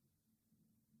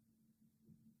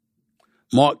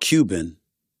 Mark Cuban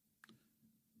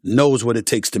knows what it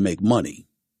takes to make money.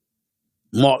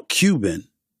 Mark Cuban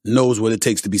knows what it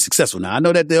takes to be successful. Now, I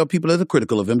know that there are people that are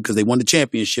critical of him because they won the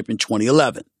championship in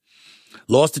 2011.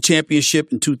 Lost the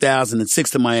championship in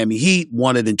 2006 to Miami Heat,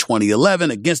 won it in 2011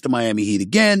 against the Miami Heat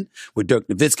again, with Dirk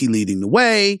Nowitzki leading the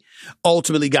way.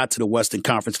 Ultimately got to the Western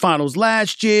Conference Finals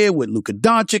last year with Luka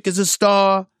Doncic as a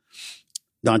star.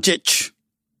 Doncic.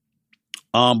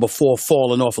 Before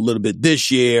falling off a little bit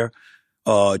this year,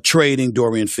 trading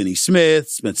Dorian Finney-Smith,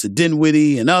 Spencer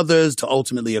Dinwiddie, and others to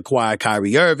ultimately acquire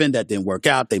Kyrie Irving. That didn't work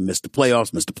out. They missed the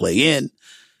playoffs, missed the play-in,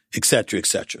 et cetera, et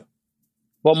cetera.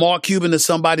 But Mark Cuban is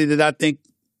somebody that I think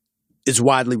is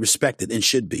widely respected and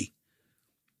should be.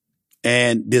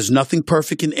 And there's nothing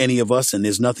perfect in any of us, and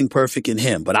there's nothing perfect in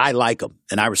him. But I like him,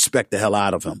 and I respect the hell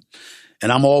out of him.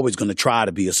 And I'm always going to try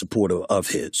to be a supporter of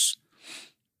his.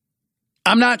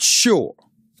 I'm not sure.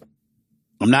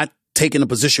 I'm not taking a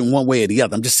position one way or the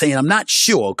other. I'm just saying I'm not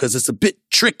sure because it's a bit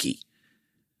tricky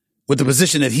with the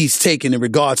position that he's taken in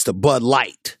regards to Bud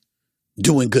Light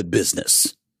doing good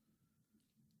business.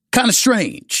 Kind of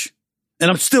strange.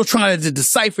 And I'm still trying to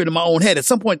decipher it in my own head. At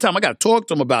some point in time, I got to talk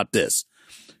to him about this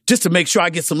just to make sure I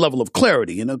get some level of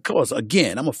clarity. And of course,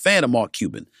 again, I'm a fan of Mark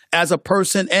Cuban as a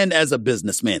person and as a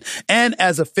businessman and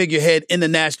as a figurehead in the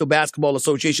National Basketball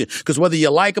Association. Because whether you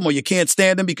like him or you can't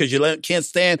stand him because you can't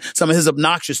stand some of his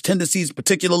obnoxious tendencies,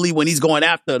 particularly when he's going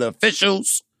after the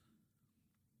officials,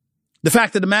 the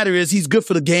fact of the matter is he's good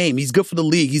for the game. He's good for the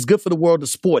league. He's good for the world of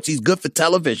sports. He's good for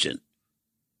television.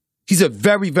 He's a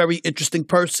very, very interesting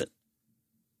person.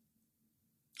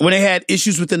 When they had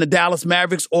issues within the Dallas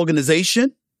Mavericks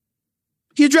organization,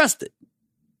 he addressed it.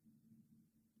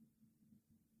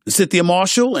 Cynthia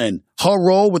Marshall and her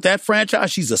role with that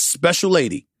franchise, she's a special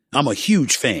lady. I'm a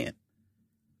huge fan.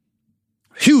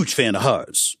 Huge fan of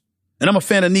hers. And I'm a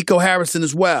fan of Nico Harrison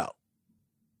as well,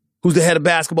 who's the head of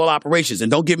basketball operations.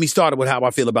 And don't get me started with how I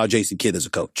feel about Jason Kidd as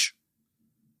a coach.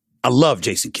 I love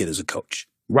Jason Kidd as a coach.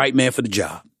 Right man for the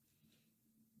job.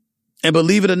 And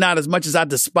believe it or not, as much as I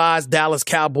despise Dallas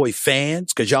Cowboy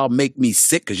fans, because y'all make me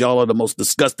sick, because y'all are the most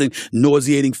disgusting,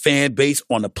 nauseating fan base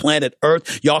on the planet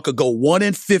Earth, y'all could go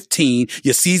 1-15.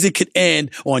 Your season could end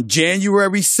on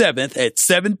January 7th at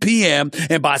 7 p.m.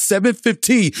 And by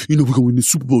 7:15, we're going to win the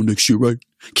Super Bowl next year, right?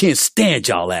 Can't stand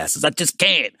y'all asses. I just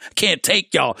can't. Can't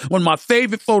take y'all. One of my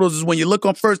favorite photos is when you look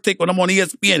on First Take when I'm on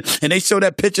ESPN and they show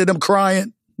that picture of them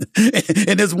crying.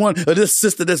 And there's this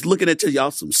sister that's looking at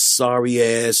y'all some sorry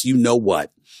ass, you know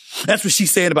what? That's what she's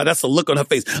saying about. That's a look on her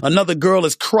face. Another girl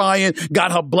is crying,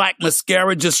 got her black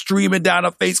mascara just streaming down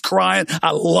her face crying. I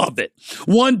love it.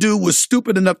 One dude was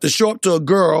stupid enough to show up to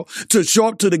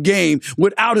the game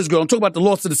without his girl. I'm talking about the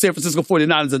loss to the San Francisco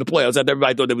 49ers in the playoffs after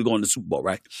everybody thought they were going to the Super Bowl,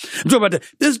 right? I'm talking about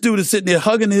this dude is sitting there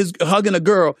hugging a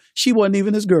girl. She wasn't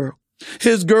even his girl.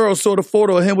 His girl saw the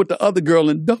photo of him with the other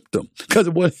girl and dumped him because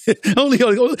it was it only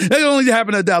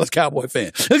happened to a Dallas Cowboy fan.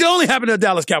 It can only happen to a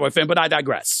Dallas Cowboy fan, but I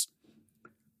digress.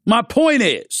 My point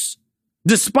is,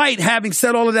 despite having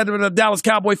said all of that about the Dallas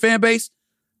Cowboy fan base,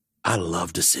 I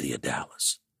love the city of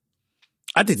Dallas.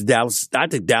 I think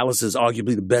Dallas is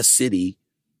arguably the best city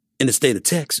in the state of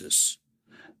Texas.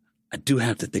 I do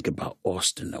have to think about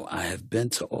Austin, though. I have been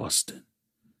to Austin.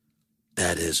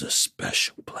 That is a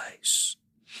special place.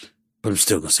 But I'm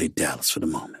still going to say Dallas for the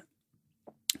moment.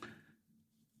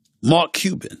 Mark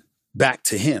Cuban, back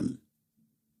to him.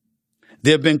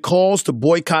 There have been calls to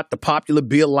boycott the popular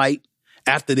beer light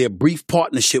after their brief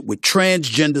partnership with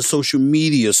transgender social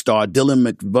media star Dylan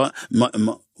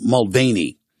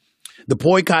Mulvaney. The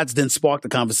boycotts then sparked a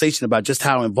conversation about just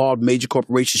how involved major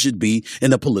corporations should be in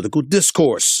the political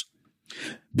discourse.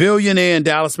 Billionaire and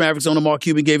Dallas Mavericks owner Mark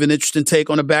Cuban gave an interesting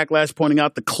take on the backlash, pointing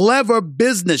out the clever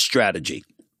business strategy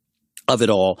of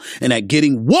it all, and that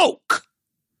getting woke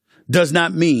does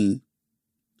not mean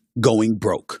going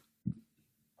broke.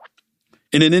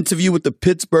 In an interview with the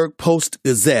Pittsburgh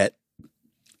Post-Gazette,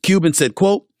 Cuban said,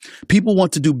 quote, "People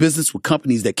want to do business with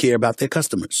companies that care about their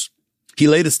customers." He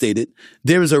later stated,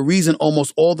 "There is a reason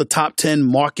almost all the top 10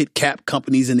 market cap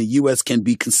companies in the U.S. can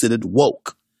be considered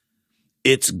woke.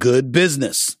 It's good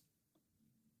business."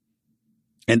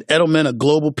 And Edelman, a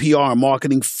global PR and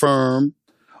marketing firm,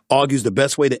 argues the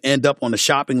best way to end up on the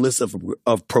shopping list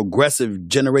of progressive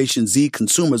Generation Z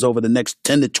consumers over the next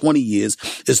 10 to 20 years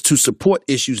is to support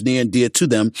issues near and dear to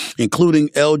them, including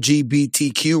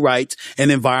LGBTQ rights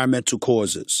and environmental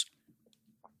causes.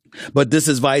 But this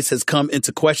advice has come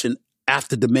into question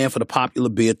after demand for the popular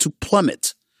beer to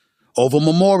plummet. Over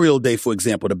Memorial Day, for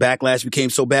example, the backlash became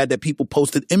so bad that people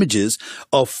posted images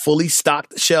of fully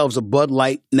stocked shelves of Bud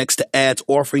Light next to ads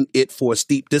offering it for a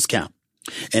steep discount.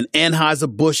 And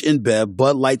Anheuser-Busch InBev,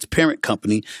 Bud Light's parent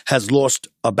company, has lost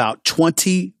about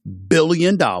 $20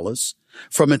 billion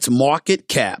from its market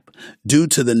cap due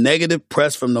to the negative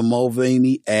press from the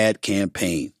Mulvaney ad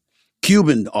campaign.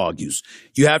 Cuban argues,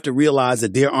 you have to realize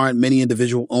that there aren't many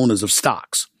individual owners of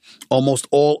stocks. Almost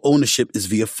all ownership is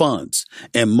via funds,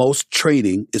 and most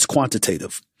trading is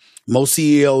quantitative. Most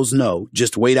CEOs know,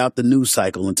 just wait out the news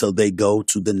cycle until they go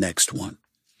to the next one.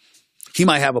 He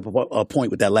might have a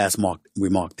point with that last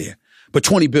remark there. But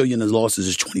 $20 billion in losses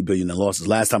is $20 billion in losses.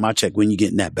 Last time I checked, when you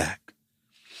getting that back?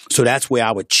 So that's where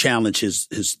I would challenge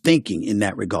his thinking in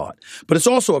that regard. But it's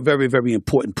also a very, very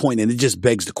important point, and it just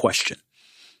begs the question.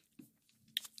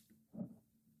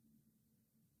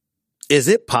 Is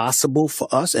it possible for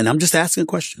us, and I'm just asking a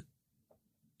question,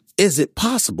 is it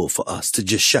possible for us to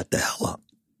just shut the hell up?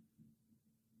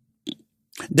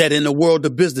 That in the world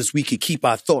of business, we could keep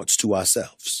our thoughts to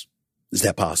ourselves. Is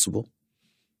that possible?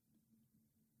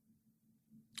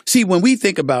 See, when we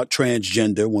think about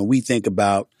transgender, when we think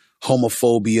about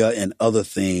homophobia and other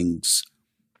things,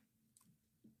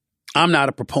 I'm not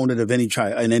a proponent of any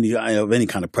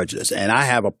kind of prejudice, and I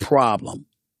have a problem,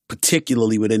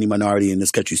 particularly with any minority in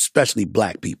this country, especially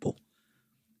black people,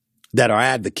 that are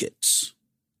advocates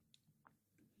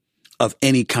of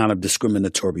any kind of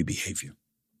discriminatory behavior,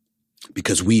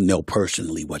 because we know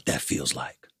personally what that feels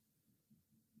like.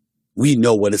 We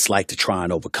know what it's like to try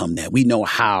and overcome that. We know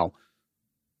how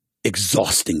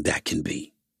exhausting that can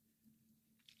be.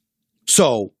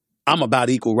 So I'm about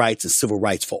equal rights and civil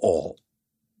rights for all.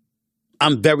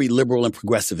 I'm very liberal and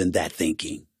progressive in that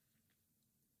thinking.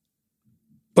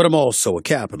 But I'm also a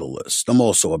capitalist. I'm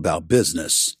also about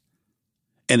business.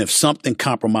 And if something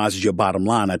compromises your bottom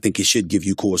line, I think it should give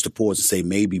you cause to pause and say,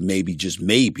 maybe, just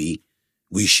maybe,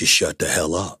 we should shut the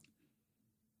hell up.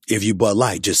 If you Bud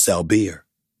Light, just sell beer.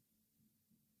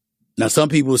 Now, some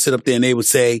people would sit up there and they would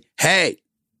say, hey,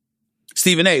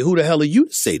 Stephen A., who the hell are you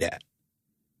to say that?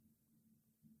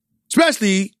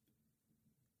 Especially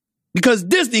because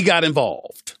Disney got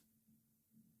involved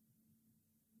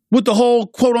with the whole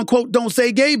quote unquote don't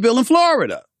say gay bill in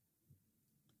Florida.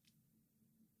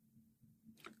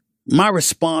 My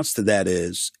response to that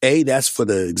is, A, that's for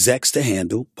the execs to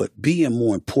handle, but B, and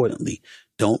more importantly,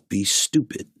 don't be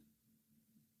stupid.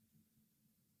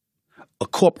 A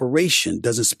corporation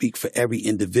doesn't speak for every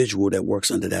individual that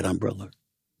works under that umbrella.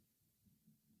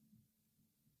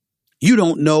 You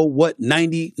don't know what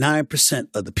 99%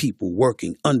 of the people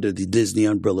working under the Disney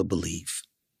umbrella believe.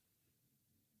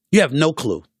 You have no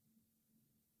clue.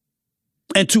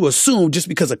 And to assume just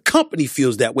because a company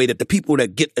feels that way, that the people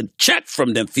that get a check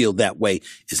from them feel that way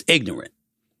is ignorant.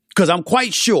 Because I'm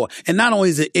quite sure, and not only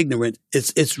is it ignorant,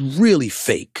 it's really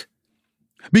fake.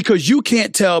 Because you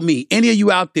can't tell me, any of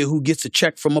you out there who gets a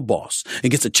check from a boss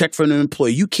and gets a check from an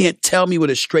employee, you can't tell me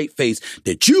with a straight face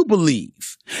that you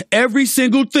believe every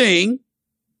single thing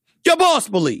your boss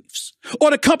believes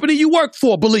or the company you work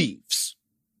for believes.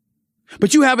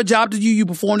 But you have a job to do, you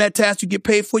perform that task, you get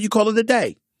paid for, you call it a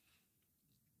day.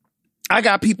 I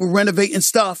got people renovating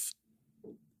stuff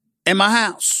in my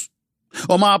house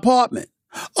or my apartment.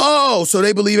 Oh, so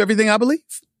they believe everything I believe?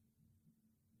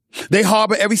 They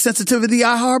harbor every sensitivity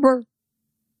I harbor?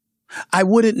 I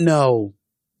wouldn't know.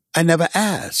 I never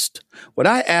asked. What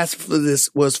I asked for this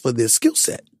was for their skill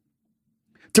set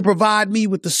to provide me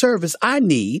with the service I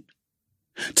need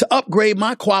to upgrade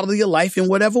my quality of life in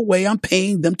whatever way I'm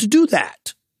paying them to do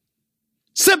that.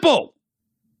 Simple.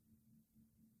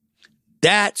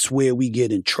 That's where we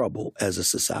get in trouble as a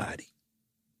society.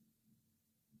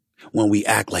 When we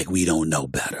act like we don't know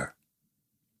better.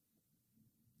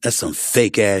 That's some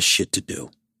fake ass shit to do.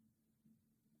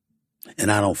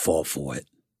 And I don't fall for it.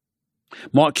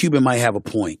 Mark Cuban might have a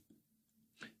point.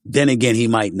 Then again, he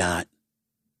might not.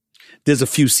 There's a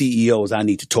few CEOs I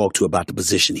need to talk to about the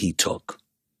position he took.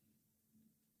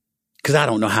 Because I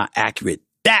don't know how accurate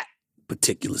that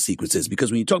particular sequence is.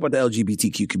 Because when you talk about the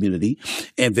LGBTQ community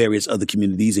and various other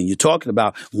communities, and you're talking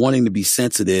about wanting to be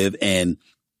sensitive and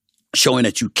showing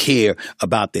that you care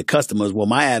about their customers, well,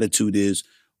 my attitude is,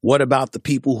 what about the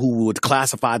people who would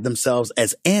classify themselves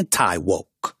as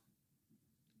anti-woke?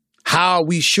 How are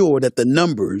we sure that the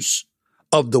numbers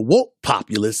of the woke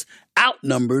populace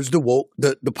outnumbers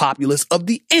the populace of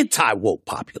the anti-woke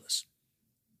populace?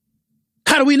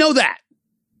 How do we know that?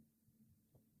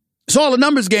 It's all a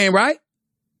numbers game, right?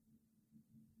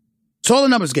 It's all a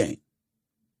numbers game.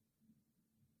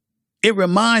 It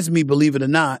reminds me, believe it or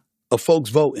not, of folks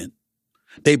voting.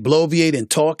 They bloviate and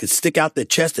talk and stick out their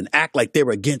chest and act like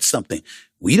they're against something.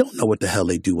 We don't know what the hell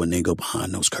they do when they go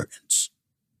behind those curtains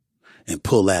and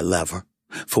pull that lever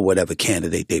for whatever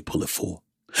candidate they pull it for.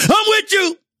 I'm with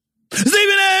you,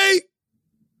 Stephen A.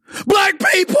 Black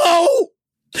people,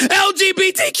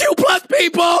 LGBTQ plus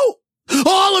people,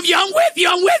 all of you, I'm with you,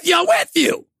 I'm with you, I'm with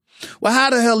you. Well, how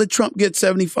the hell did Trump get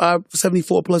 74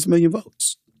 plus million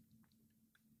votes?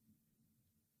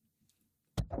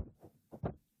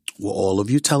 Were all of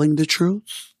you telling the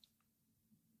truth?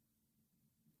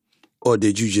 Or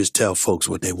did you just tell folks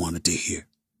what they wanted to hear?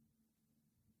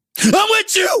 I'm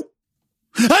with you!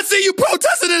 I see you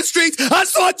protesting in the streets. I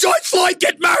saw George Floyd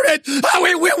get murdered.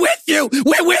 We're with you.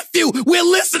 We're with you. We're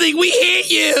listening. We hear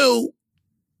you.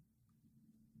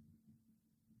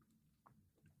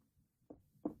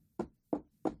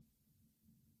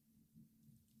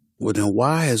 Well, then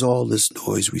why has all this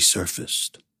noise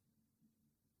resurfaced?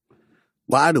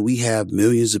 Why do we have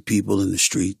millions of people in the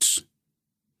streets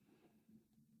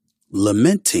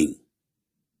lamenting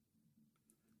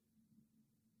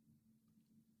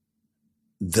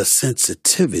the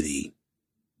sensitivity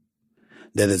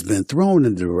that has been thrown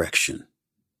in the direction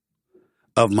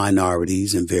of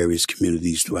minorities in various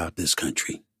communities throughout this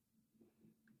country?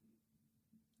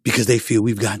 Because they feel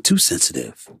we've gotten too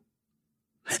sensitive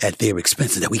at their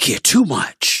expense and that we care too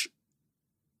much.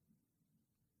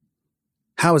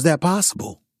 How is that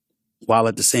possible? While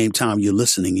at the same time you're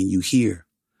listening and you hear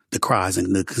the cries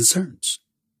and the concerns.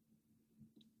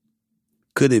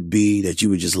 Could it be that you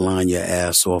were just lying your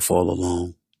ass off all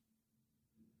along?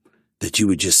 That you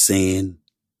were just saying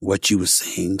what you were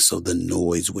saying so the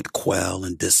noise would quell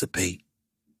and dissipate?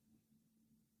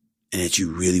 and that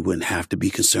you really wouldn't have to be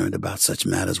concerned about such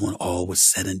matters when all was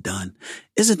said and done.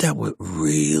 Isn't that what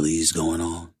really is going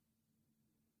on?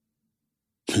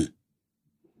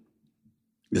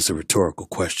 It's a rhetorical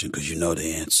question because you know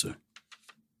the answer.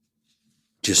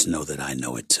 Just know that I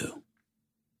know it too.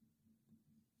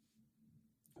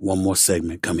 One more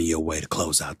segment coming your way to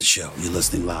close out the show. You're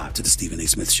listening live to the Stephen A.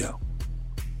 Smith Show.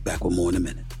 Back with more in a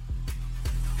minute.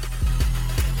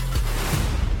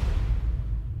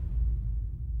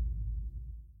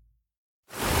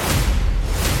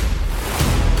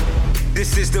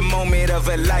 This is the moment of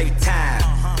a lifetime.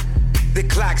 The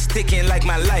clock's ticking like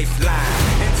my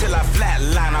lifeline. Until I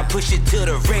flatline, I push it to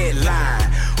the red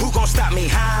line. Who gon' stop me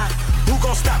high? Who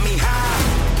gon' stop me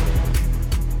high?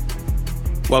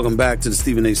 Welcome back to the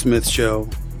Stephen A. Smith Show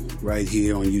right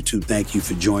here on YouTube. Thank you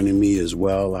for joining me as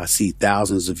well. I see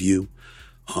thousands of you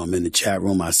in the chat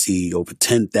room. I see over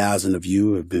 10,000 of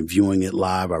you have been viewing it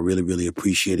live. I really, really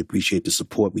appreciate it. Appreciate the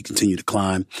support. We continue to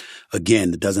climb.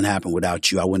 Again, it doesn't happen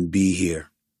without you. I wouldn't be here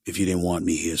if you didn't want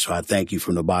me here. So I thank you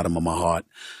from the bottom of my heart.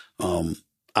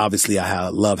 Obviously, I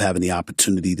love having the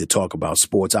opportunity to talk about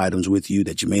sports items with you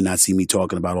that you may not see me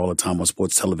talking about all the time on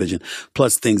sports television,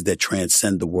 plus things that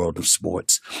transcend the world of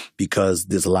sports, because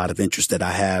there's a lot of interest that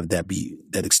I have that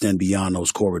extend beyond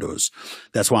those corridors.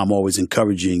 That's why I'm always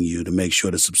encouraging you to make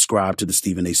sure to subscribe to the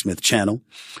Stephen A. Smith channel.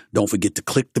 Don't forget to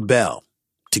click the bell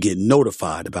to get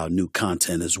notified about new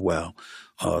content as well.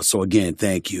 So again,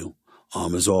 thank you,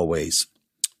 as always.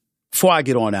 Before I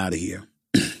get on out of here,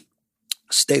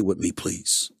 stay with me,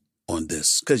 please, on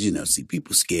this. Because, see,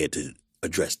 people scared to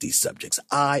address these subjects.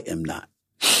 I am not.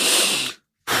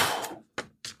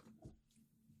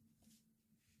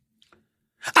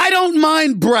 I don't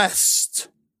mind breast.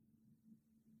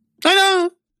 I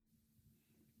know.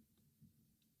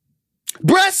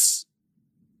 Breasts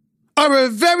are a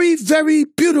very, very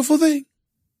beautiful thing.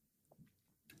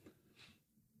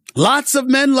 Lots of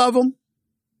men love them.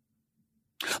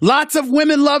 Lots of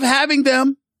women love having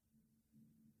them.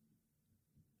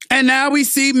 And now we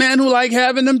see men who like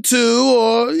having them too,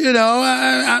 or,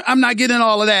 I'm not getting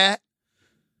all of that.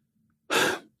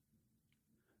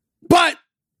 But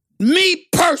me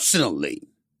personally,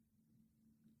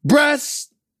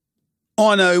 breasts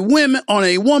on a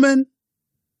woman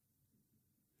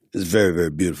is a very,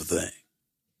 very beautiful thing.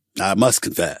 I must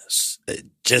confess, it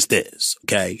just is,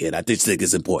 okay? And I just think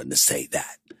it's important to say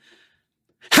that.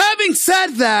 Having said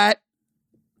that,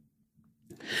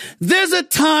 there's a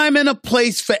time and a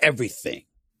place for everything.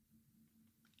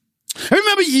 I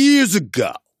remember years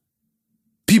ago,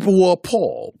 people were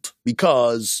appalled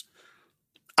because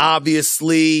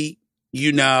obviously,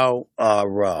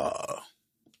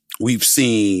 we've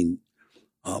seen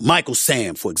Michael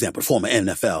Sam, for example, former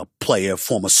NFL player,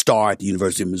 former star at the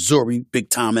University of Missouri,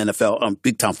 big-time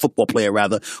football player,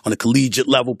 rather, on a collegiate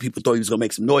level. People thought he was going to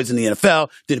make some noise in the NFL.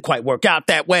 Didn't quite work out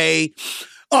that way.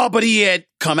 But he had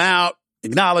come out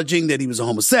acknowledging that he was a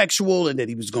homosexual and that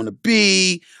he was going to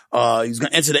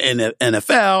enter the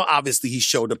NFL. Obviously, he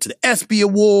showed up to the ESPY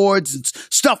Awards and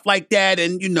stuff like that,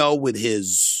 and, with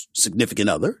his significant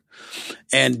other.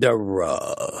 And,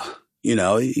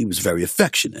 he was very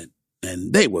affectionate.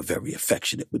 And they were very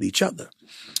affectionate with each other.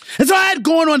 And so I had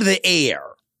gone onto the air.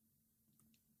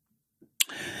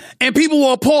 And people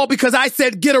were appalled because I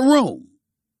said, get a room.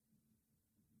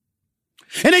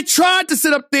 And they tried to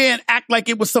sit up there and act like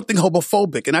it was something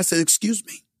homophobic. And I said, excuse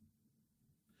me.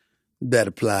 That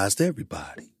applies to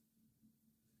everybody.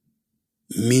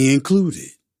 Me included.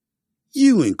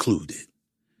 You included.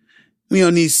 We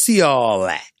don't need to see all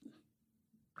that.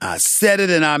 I said it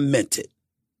and I meant it.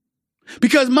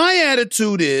 Because my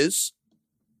attitude is,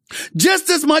 just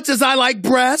as much as I like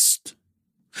breast,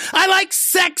 I like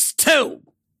sex too.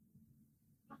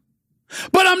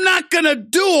 But I'm not going to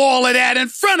do all of that in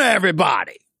front of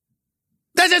everybody.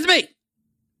 That's just me.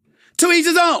 To each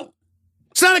his own.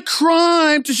 It's not a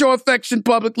crime to show affection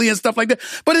publicly and stuff like that,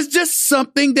 but it's just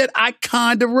something that I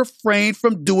kind of refrain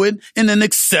from doing in an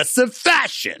excessive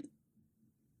fashion.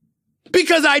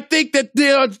 Because I think that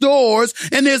there's doors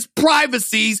and there's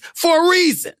privacies for a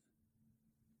reason.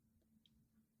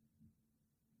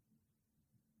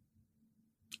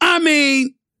 I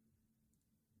mean,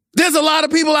 there's a lot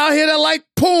of people out here that like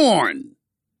porn.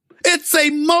 It's a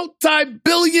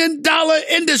multi-billion-dollar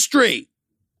industry.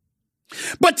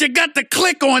 But you got to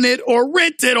click on it or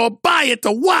rent it or buy it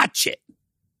to watch it.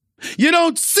 You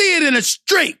don't see it in the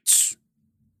streets.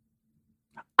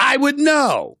 I would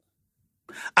know.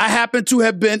 I happen to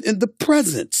have been in the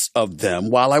presence of them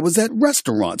while I was at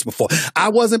restaurants before. I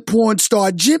wasn't porn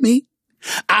star Jimmy.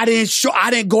 I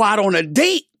didn't go out on a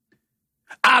date.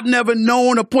 I've never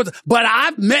known a porn star, but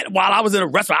I've met while I was in a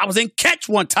restaurant. I was in Catch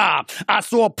one time. I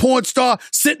saw a porn star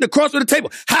sitting across from the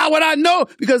table. How would I know?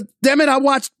 Because, damn it, I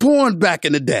watched porn back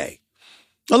in the day.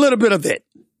 A little bit of it.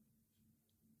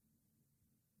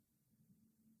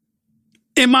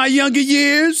 In my younger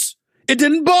years, it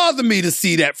didn't bother me to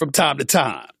see that from time to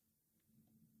time.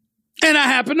 And I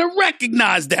happen to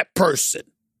recognize that person.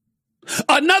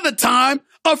 Another time,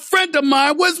 a friend of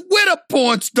mine was with a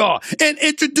porn star and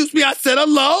introduced me. I said,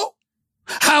 hello,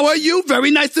 how are you?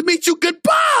 Very nice to meet you.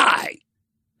 Goodbye.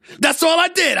 That's all I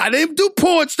did. I didn't do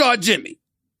porn star Jimmy.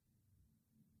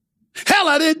 Hell,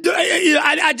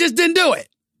 I just didn't do it.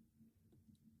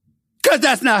 Because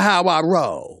that's not how I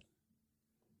roll.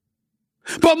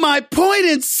 But my point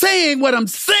in saying what I'm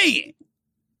saying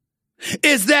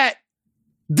is that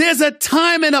there's a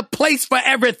time and a place for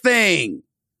everything.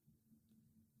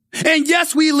 And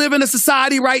yes, we live in a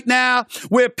society right now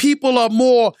where people are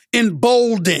more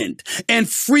emboldened and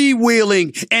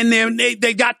freewheeling, and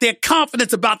they got their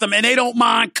confidence about them, and they don't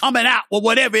mind coming out with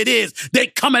whatever it is they're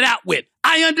coming out with.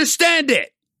 I understand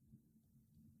it.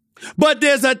 But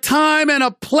there's a time and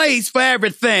a place for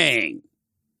everything.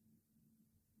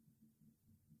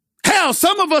 Hell,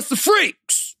 some of us are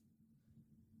freaks.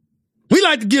 We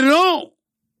like to get it on.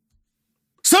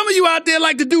 Some of you out there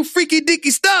like to do freaky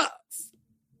deaky stuff.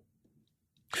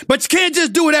 But you can't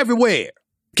just do it everywhere.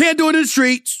 Can't do it in the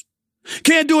streets.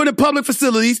 Can't do it in public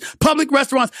facilities, public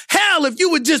restaurants. Hell, if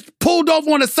you were just pulled off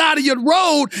on the side of your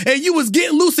road and you was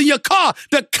getting loose in your car,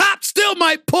 the cops still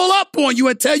might pull up on you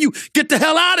and tell you, get the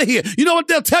hell out of here. You know what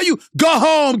they'll tell you? Go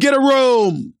home, get a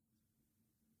room.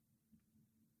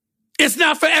 It's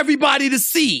not for everybody to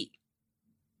see.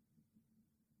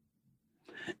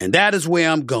 And that is where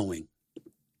I'm going.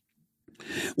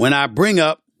 When I bring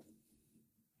up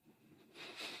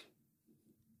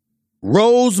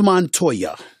Rose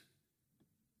Montoya,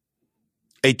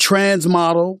 a trans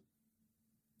model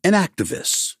and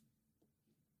activist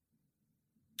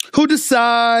who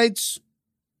decides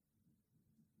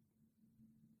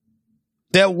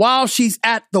that while she's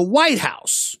at the White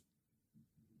House,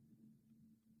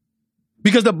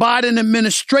 because the Biden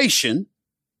administration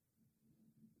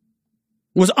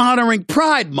was honoring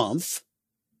Pride Month,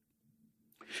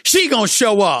 she gonna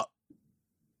show up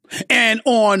and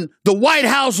on the White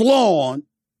House lawn,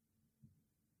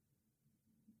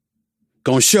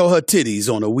 gonna show her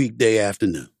titties on a weekday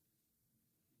afternoon.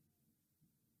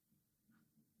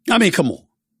 I mean, come on.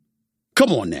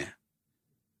 Come on now.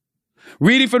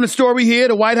 Reading from the story here,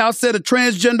 the White House said a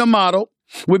transgender model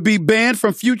would be banned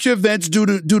from future events due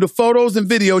to photos and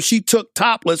videos she took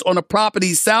topless on the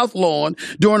property's south lawn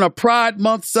during a Pride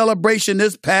Month celebration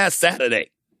this past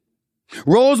Saturday.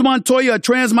 Rose Montoya, a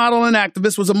trans model and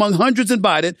activist, was among hundreds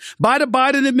invited by the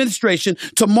Biden administration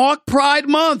to mark Pride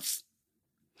Month.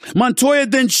 Montoya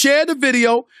then shared a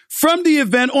video from the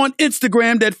event on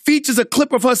Instagram that features a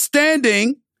clip of her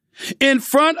standing in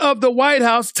front of the White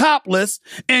House topless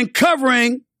and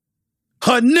covering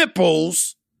her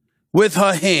nipples with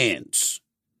her hands.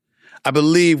 I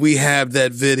believe we have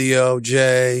that video,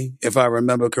 Jay, if I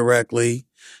remember correctly.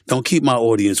 Don't keep my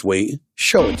audience waiting.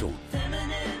 Show it to them.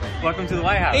 Welcome to the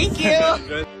White House. Thank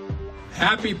you.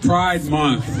 Happy Pride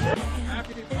Month.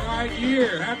 Happy Pride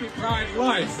Year. Happy Pride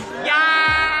Life.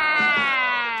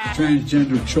 Yeah!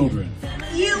 Transgender children.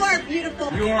 You are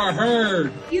beautiful. You are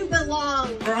heard. You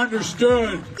belong. You are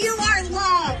understood. You are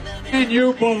loved. And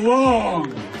you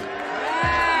belong.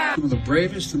 Some of the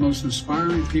bravest and most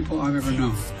inspiring people I've ever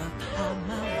known.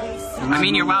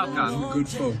 And you're welcome. Good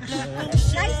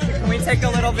folks. Can we take a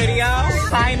little video?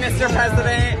 Hi, Mr.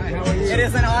 President. It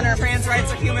is an honor. Trans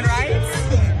rights are human rights.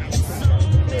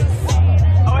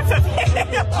 Oh, it's a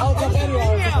video. Oh, it's a video.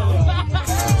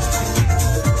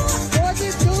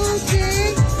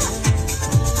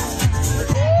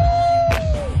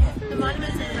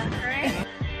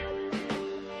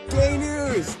 Gay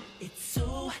news.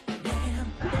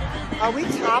 Are we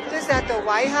topless at the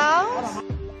White House?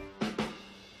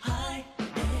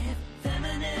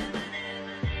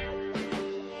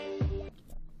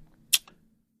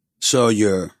 So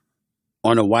you're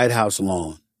on a White House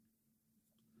lawn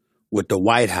with the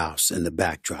White House in the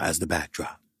backdrop as the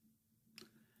backdrop.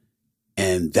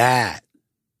 And that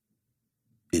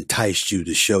enticed you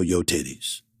to show your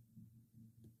titties.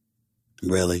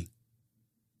 Really?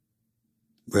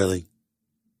 Really?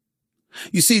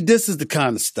 You see, this is the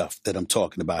kind of stuff that I'm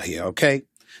talking about here, okay?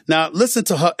 Now, listen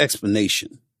to her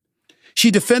explanation.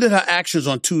 She defended her actions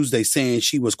on Tuesday, saying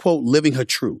she was, quote, living her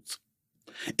truth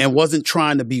and wasn't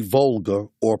trying to be vulgar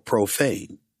or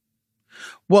profane.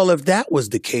 Well, if that was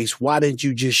the case, why didn't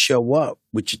you just show up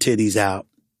with your titties out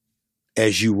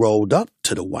as you rolled up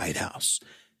to the White House.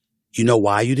 You know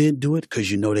why you didn't do it? Because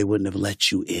you know they wouldn't have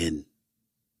let you in.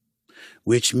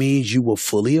 Which means you were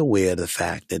fully aware of the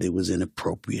fact that it was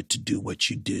inappropriate to do what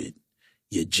you did.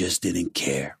 You just didn't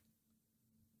care.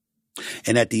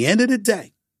 And at the end of the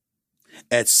day,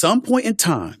 at some point in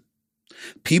time,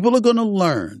 people are going to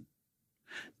learn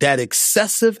that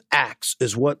excessive acts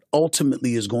is what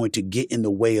ultimately is going to get in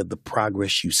the way of the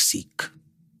progress you seek.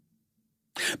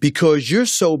 Because you're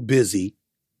so busy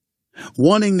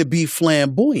wanting to be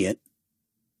flamboyant,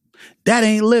 that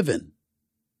ain't living.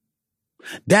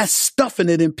 That's stuffing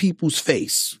it in people's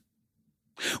face.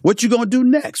 What you gonna do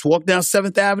next? Walk down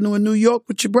 7th Avenue in New York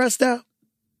with your breast out?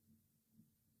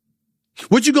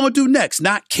 What you gonna do next?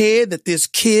 Not care that there's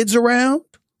kids around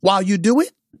while you do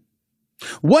it?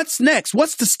 What's next?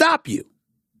 What's to stop you?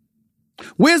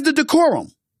 Where's the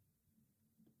decorum?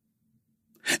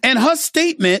 And her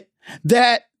statement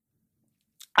that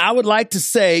I would like to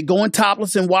say going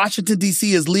topless in Washington,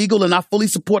 D.C. is legal and I fully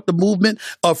support the movement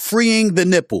of freeing the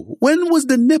nipple. When was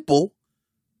the nipple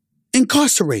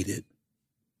incarcerated?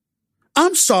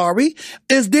 I'm sorry.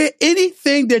 Is there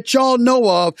anything that y'all know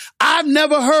of? I've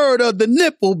never heard of the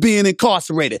nipple being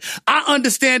incarcerated. I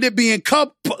understand it being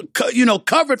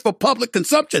covered for public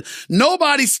consumption.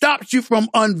 Nobody stops you from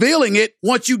unveiling it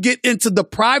once you get into the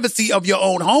privacy of your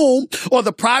own home or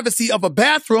the privacy of a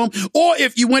bathroom, or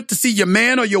if you went to see your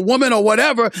man or your woman or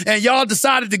whatever and y'all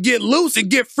decided to get loose and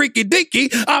get freaky dinky.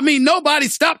 I mean, nobody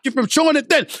stopped you from showing it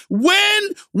then. When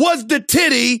was the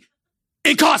titty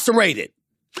incarcerated?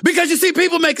 Because you see,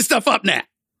 people making stuff up now.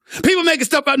 People making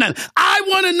stuff up now. I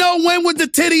want to know, when was the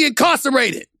titty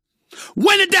incarcerated?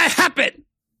 When did that happen?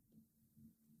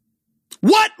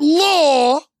 What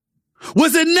law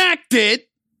was enacted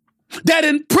that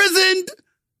imprisoned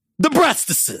the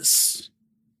breastises?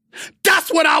 That's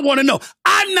what I want to know.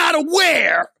 I'm not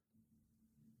aware.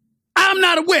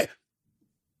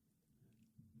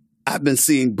 I've been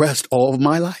seeing breast all of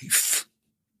my life.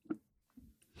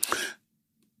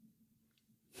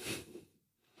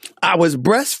 I was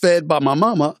breastfed by my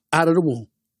mama out of the womb.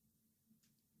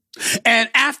 And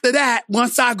after that,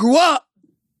 once I grew up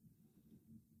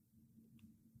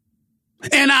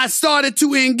and I started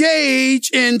to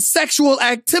engage in sexual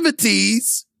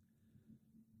activities,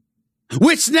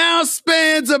 which now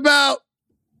spans about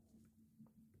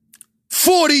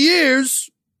 40 years,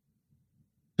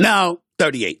 now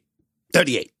 38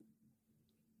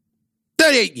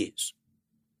 years.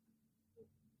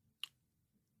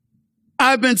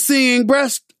 I've been seeing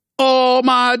breast all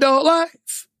my adult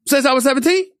life, since I was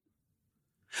 17.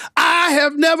 I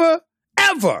have never,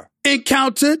 ever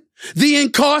encountered the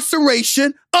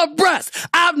incarceration of breasts.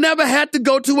 I've never had to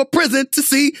go to a prison to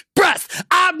see breasts.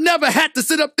 I've never had to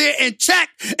sit up there and check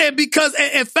and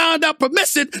found out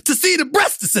permission to see the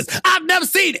breastises. I've never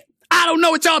seen it. I don't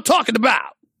know what y'all talking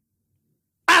about.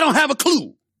 I don't have a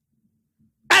clue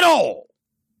at all.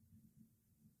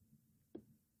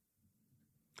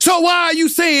 So why are you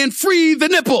saying free the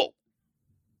nipple?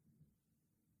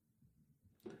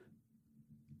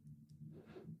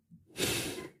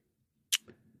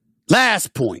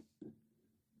 Last point.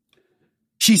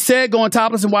 She said going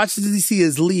topless in Washington, D.C.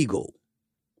 is legal.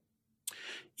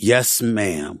 Yes,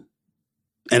 ma'am.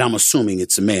 And I'm assuming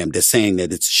it's a ma'am. They're saying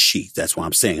that it's a she. That's why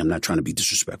I'm saying. I'm not trying to be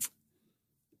disrespectful.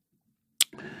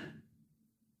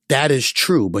 That is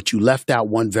true, but you left out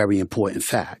one very important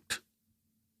fact.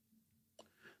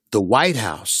 The White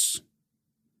House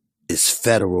is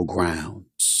federal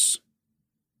grounds.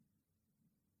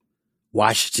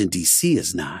 Washington, D.C.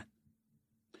 is not.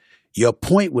 Your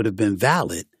point would have been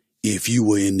valid if you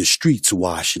were in the streets of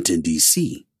Washington,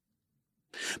 D.C.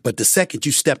 But the second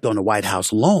you stepped on the White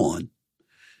House lawn,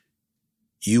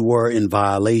 you were in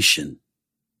violation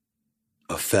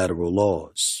of federal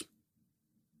laws.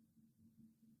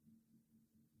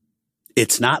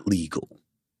 It's not legal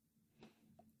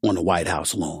on the White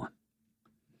House lawn.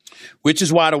 Which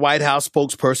is why the White House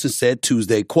spokesperson said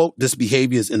Tuesday, quote, "This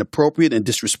behavior is inappropriate and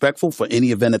disrespectful for any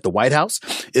event at the White House.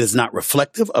 It is not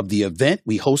reflective of the event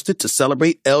we hosted to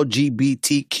celebrate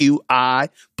LGBTQI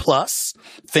plus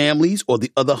families or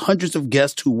the other hundreds of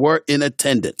guests who were in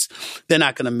attendance." They're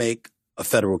not going to make a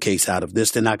federal case out of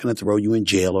this. They're not going to throw you in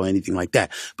jail or anything like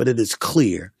that. But it is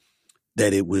clear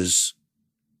that it was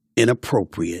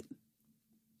inappropriate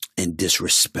and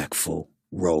disrespectful.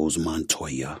 Rose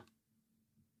Montoya.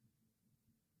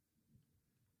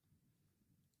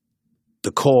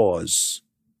 The cause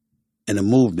and the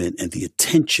movement and the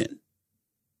attention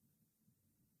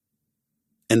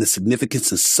and the significance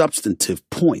and substantive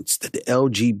points that the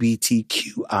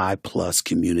LGBTQI plus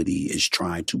community is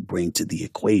trying to bring to the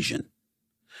equation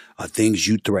are things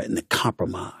you threaten to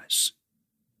compromise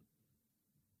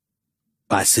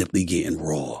by simply getting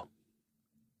raw.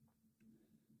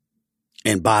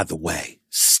 And by the way,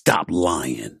 stop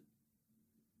lying.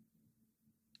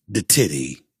 The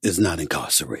titty is not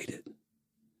incarcerated.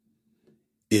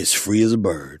 It's free as a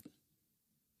bird.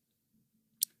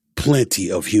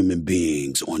 Plenty of human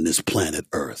beings on this planet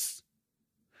Earth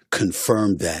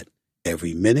confirm that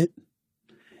every minute,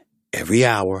 every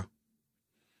hour,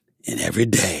 and every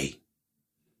day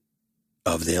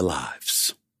of their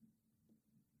lives.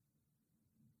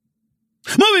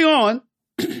 Moving on.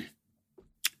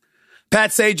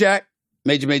 Pat Sajak,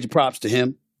 major props to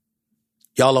him.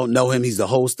 Y'all don't know him. He's the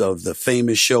host of the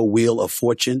famous show Wheel of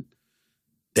Fortune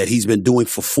that he's been doing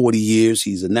for 40 years.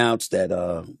 He's announced that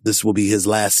this will be his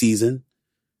last season.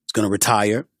 He's going to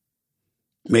retire.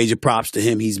 Major props to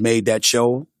him. He's made that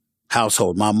show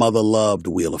household. My mother loved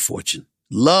Wheel of Fortune.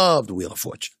 Loved Wheel of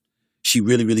Fortune. She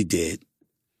really, really did.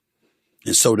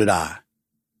 And so did I.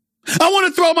 I want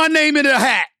to throw my name into the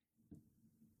hat.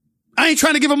 I ain't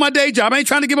trying to give up my day job. I ain't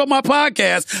trying to give up my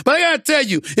podcast. But I got to tell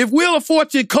you, if Wheel of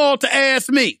Fortune called to ask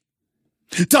me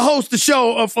to host the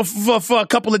show for a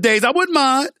couple of days, I wouldn't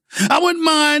mind. I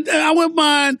wouldn't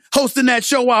mind hosting that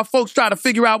show while folks try to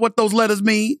figure out what those letters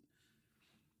mean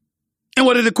and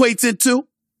what it equates into.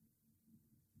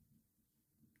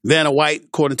 Vanna White,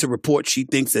 according to reports, she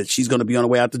thinks that she's going to be on her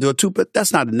way out the door too, but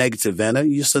that's not a negative, Vanna.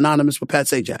 You're synonymous with Pat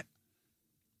Sajak.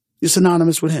 You're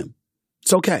synonymous with him.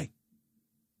 It's okay.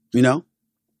 You know,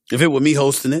 if it were me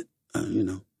hosting it, I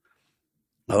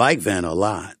like Vanna a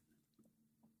lot,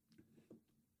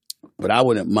 but I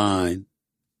wouldn't mind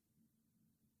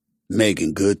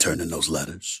Megan Good turning those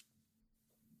letters.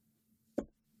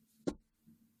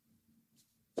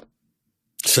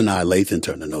 Sanaa Lathan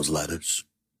turning those letters.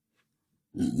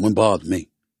 Wouldn't bother me.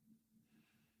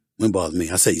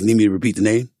 I said, you need me to repeat the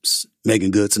names?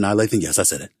 Megan Good, Sanaa Lathan? Yes, I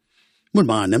said it. Wouldn't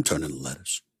mind them turning the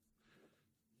letters.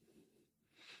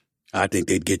 I think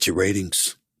they'd get your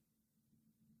ratings.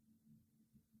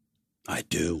 I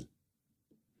do.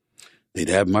 They'd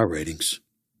have my ratings.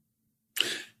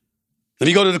 Let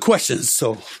me go to the questions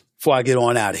before I get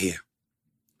on out of here.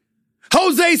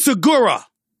 Jose Segura.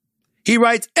 He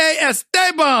writes, Hey,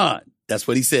 Esteban. That's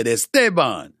what he said,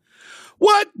 Esteban.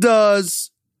 What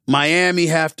does Miami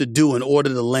have to do in order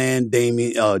to land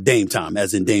Dame time,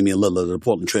 as in Damian Lillard of the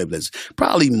Portland Trail Blazers?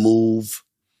 Probably move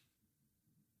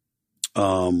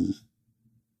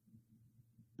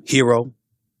Hero,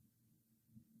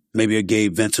 maybe a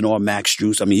Gabe Vincent or Max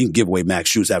Strus. I mean, you can give away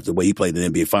Max Strus after the way he played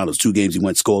in the NBA Finals. 2 games he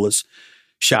went scoreless,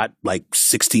 shot like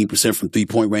 16% from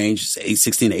 3-point range,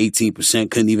 16 to 18%,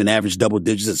 couldn't even average double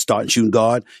digits at starting shooting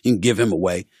guard. You can give him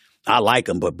away. I like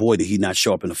him, but boy, did he not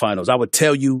show up in the finals. I would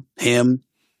tell you him,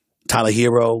 Tyler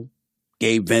Hero,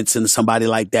 Gabe Vincent, somebody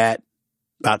like that,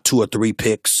 about 2 or 3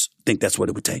 picks. I think that's what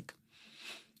it would take.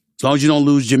 As long as you don't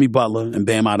lose Jimmy Butler and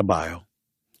Bam Adebayo,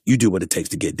 you do what it takes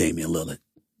to get Damian Lillard.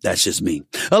 That's just me.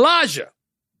 Elijah,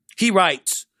 he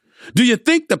writes, do you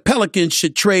think the Pelicans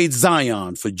should trade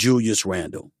Zion for Julius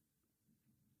Randle?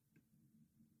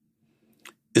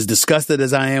 As disgusted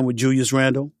as I am with Julius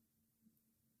Randle,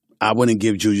 I wouldn't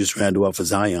give Julius Randle up for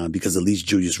Zion because at least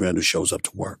Julius Randle shows up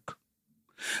to work.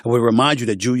 I would remind you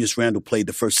that Julius Randle played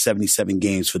the first 77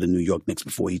 games for the New York Knicks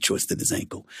before he twisted his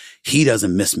ankle. He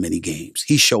doesn't miss many games.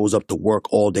 He shows up to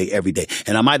work all day, every day.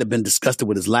 And I might have been disgusted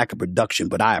with his lack of production,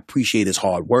 but I appreciate his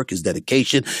hard work, his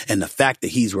dedication, and the fact that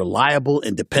he's reliable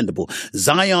and dependable.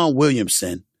 Zion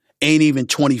Williamson ain't even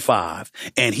 25,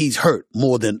 and he's hurt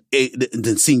more than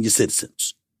senior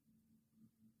citizens.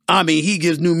 I mean, he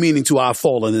gives new meaning to our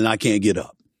falling and I can't get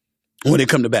up when it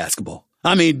comes to basketball.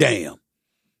 I mean, damn.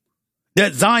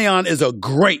 That Zion is a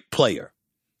great player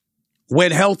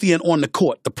when healthy and on the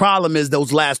court. The problem is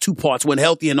those last 2 parts, when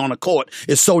healthy and on the court,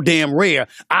 is so damn rare.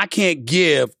 I can't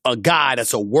give a guy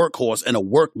that's a workhorse and a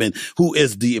workman who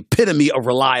is the epitome of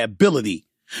reliability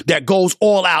that goes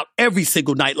all out every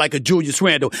single night like a Julius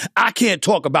Randle. I can't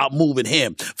talk about moving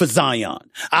him for Zion.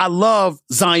 I love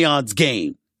Zion's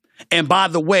game. And by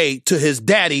the way, to his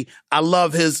daddy, I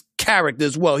love his character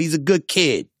as well. He's a good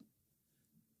kid.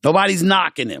 Nobody's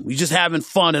knocking him. He's just having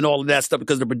fun and all of that stuff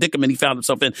because of the predicament he found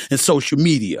himself in social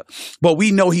media. But we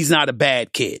know he's not a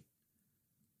bad kid.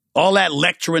 All that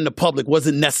lecturing the public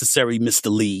wasn't necessary,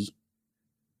 Mr. Lee.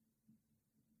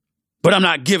 But I'm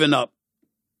not giving up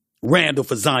Randle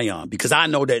for Zion because I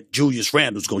know that Julius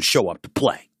Randle's going to show up to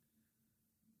play.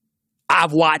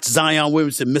 I've watched Zion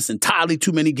Williamson miss entirely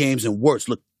too many games and worse,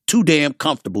 look too damn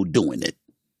comfortable doing it.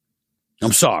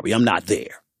 I'm sorry, I'm not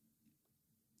there.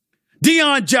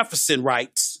 Deion Jefferson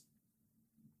writes,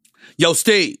 Yo,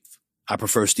 Steve, I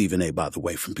prefer Stephen A., by the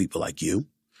way, from people like you.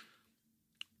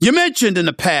 You mentioned in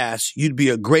the past you'd be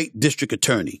a great district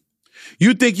attorney.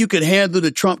 You think you could handle the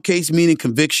Trump case, meaning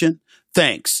conviction?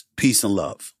 Thanks. Peace and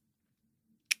love.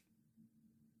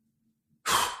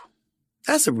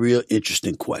 That's a real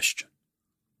interesting question.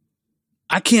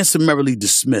 I can't summarily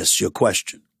dismiss your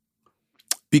question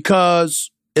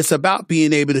because it's about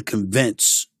being able to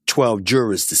convince 12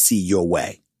 jurors to see your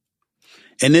way.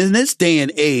 And in this day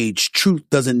and age, truth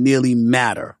doesn't nearly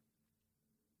matter.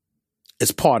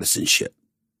 It's partisanship.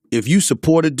 If you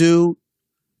support a dude,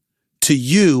 to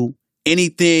you,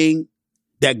 anything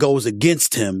that goes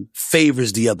against him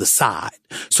favors the other side.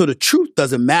 So the truth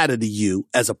doesn't matter to you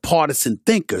as a partisan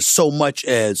thinker so much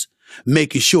as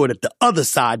making sure that the other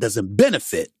side doesn't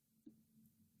benefit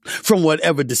from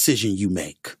whatever decision you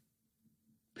make.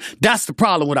 That's the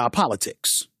problem with our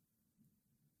politics.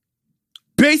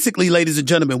 Basically, ladies and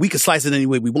gentlemen, we can slice it any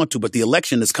way we want to, but the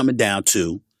election is coming down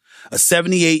to a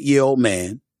 78-year-old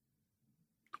man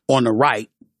on the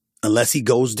right, unless he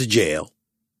goes to jail,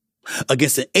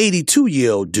 against an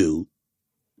 82-year-old dude,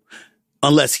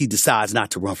 unless he decides not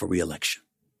to run for re-election.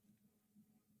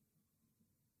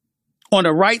 On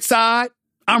the right side,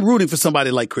 I'm rooting for somebody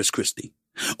like Chris Christie.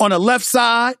 On the left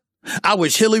side, I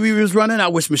wish Hillary was running. I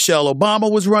wish Michelle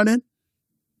Obama was running.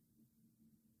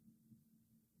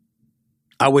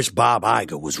 I wish Bob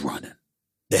Iger was running,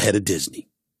 the head of Disney,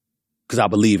 because I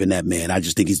believe in that man. I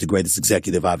just think he's the greatest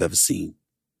executive I've ever seen.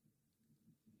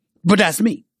 But that's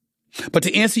me. But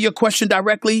to answer your question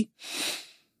directly,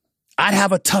 I'd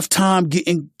have a tough time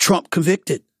getting Trump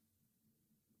convicted.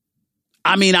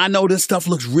 I mean, I know this stuff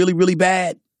looks really, really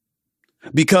bad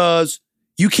because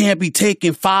you can't be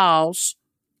taking files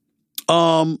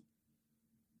that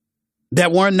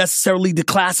weren't necessarily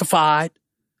declassified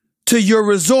to your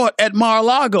resort at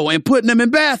Mar-a-Lago and putting them in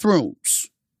bathrooms.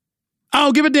 I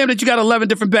don't give a damn that you got 11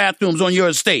 different bathrooms on your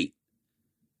estate.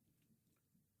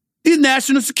 These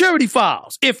national security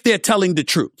files, if they're telling the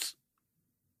truth.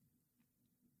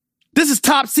 This is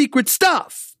top secret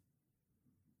stuff.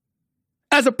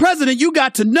 As a president, you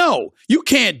got to know you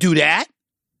can't do that.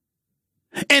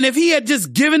 And if he had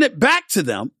just given it back to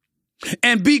them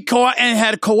and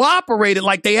had cooperated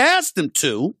like they asked him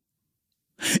to,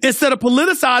 instead of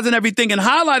politicizing everything and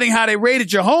highlighting how they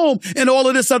raided your home and all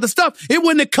of this other stuff, it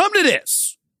wouldn't have come to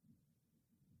this.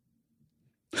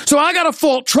 So I got to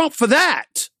fault Trump for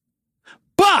that.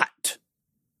 But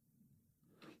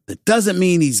that doesn't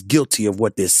mean he's guilty of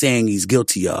what they're saying he's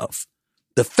guilty of.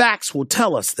 The facts will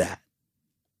tell us that.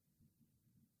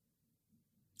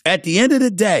 At the end of the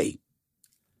day,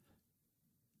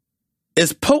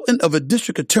 as potent of a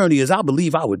district attorney as I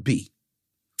believe I would be,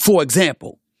 for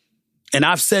example, and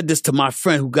I've said this to my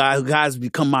friend who has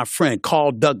become my friend,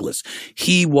 Carl Douglas.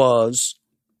 He was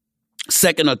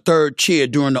second or third chair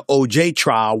during the OJ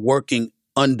trial working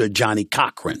under Johnny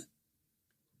Cochran.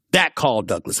 That Carl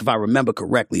Douglas, if I remember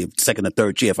correctly, second or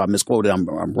third chair. If I misquoted, I'm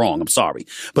wrong. I'm sorry.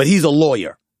 But he's a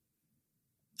lawyer.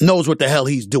 Knows what the hell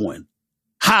he's doing.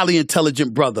 Highly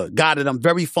intelligent brother. Guy that I'm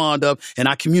very fond of and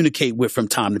I communicate with from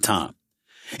time to time.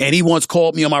 And he once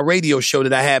called me on my radio show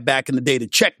that I had back in the day to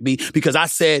check me because I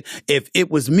said if it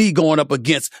was me going up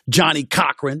against Johnny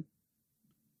Cochran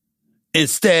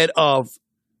instead of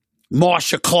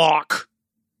Marsha Clark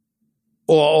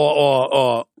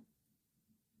or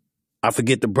I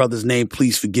forget the brother's name.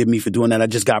 Please forgive me for doing that. I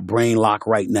just got brain lock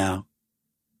right now.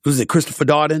 Who's it? Christopher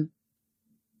Darden?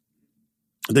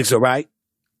 I think so, right?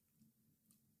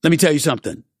 Let me tell you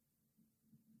something.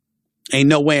 Ain't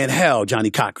no way in hell Johnny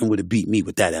Cochran would have beat me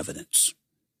with that evidence.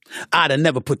 I'd have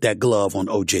never put that glove on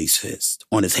OJ's fist,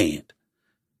 on his hand.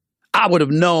 I would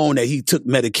have known that he took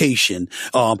medication,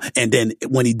 and then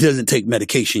when he doesn't take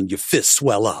medication, your fists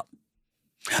swell up.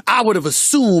 I would have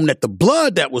assumed that the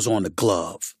blood that was on the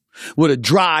glove would have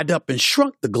dried up and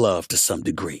shrunk the glove to some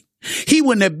degree. He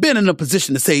wouldn't have been in a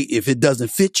position to say, if it doesn't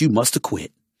fit, you must have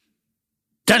quit.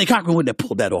 Johnny Cochran wouldn't have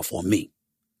pulled that off on me.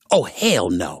 Oh, hell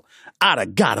no. I'd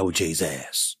have got OJ's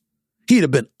ass. He'd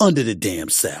have been under the damn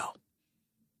cell.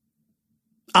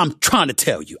 I'm trying to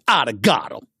tell you, I'd have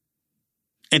got him.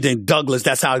 And then Douglas,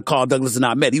 that's how Carl Douglas and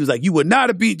I met. He was like, you would not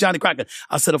have beat Johnny Cochran.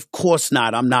 I said, of course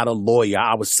not. I'm not a lawyer.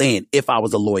 I was saying if I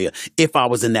was a lawyer, if I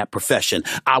was in that profession,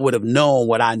 I would have known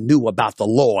what I knew about the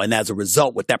law. And as a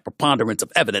result, with that preponderance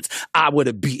of evidence, I would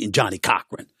have beaten Johnny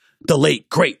Cochran. The late,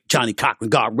 great Johnny Cochran,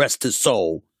 God rest his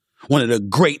soul. One of the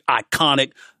great,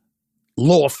 iconic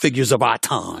law figures of our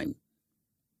time.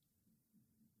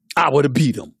 I would have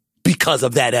beat him because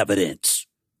of that evidence.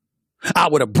 I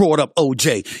would have brought up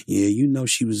OJ. Yeah, you know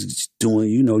she was doing,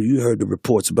 you heard the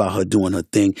reports about her doing her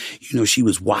thing. You know she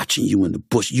was watching you in the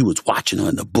bush. You was watching her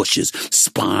in the bushes,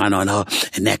 spying on her,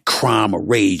 and that crime of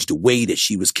rage, the way that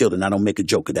she was killed. And I don't make a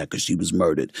joke of that because she was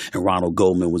murdered, and Ronald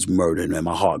Goldman was murdered, and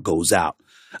my heart goes out.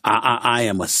 I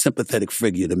am a sympathetic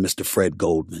figure to Mr. Fred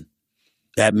Goldman.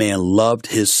 That man loved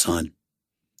his son,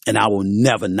 and I will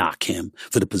never knock him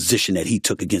for the position that he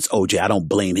took against OJ. I don't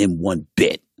blame him one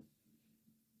bit.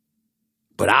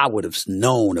 But I would have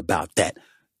known about that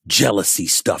jealousy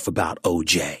stuff about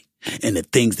OJ and the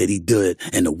things that he did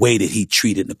and the way that he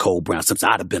treated Nicole Brown.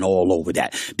 Sometimes I'd have been all over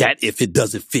that. That if it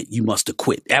doesn't fit, you must have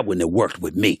quit. That wouldn't have worked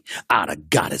with me. I'd have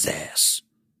got his ass.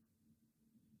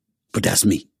 But that's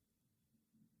me.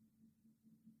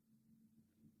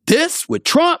 This with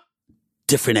Trump,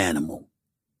 different animal.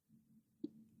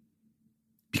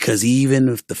 Because even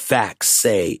if the facts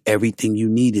say everything you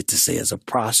needed to say as a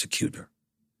prosecutor,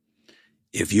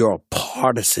 if you're a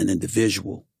partisan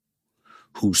individual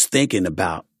who's thinking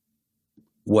about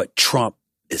what Trump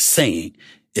is saying,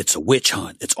 it's a witch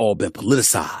hunt. It's all been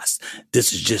politicized.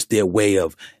 This is just their way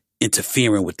of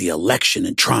interfering with the election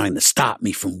and trying to stop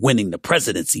me from winning the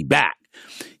presidency back.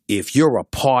 If you're a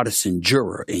partisan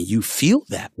juror and you feel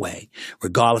that way,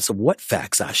 regardless of what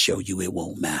facts I show you, it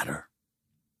won't matter.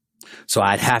 So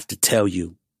I'd have to tell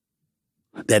you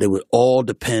that it would all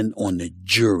depend on the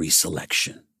jury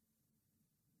selection.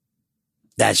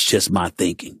 That's just my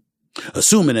thinking.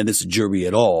 Assuming that it's a jury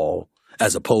at all,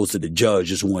 as opposed to the judge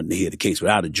just wanting to hear the case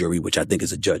without a jury, which I think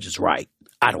is a judge's right.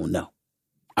 I don't know.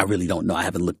 I really don't know. I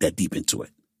haven't looked that deep into it.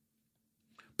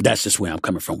 But that's just where I'm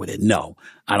coming from with it. No,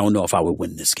 I don't know if I would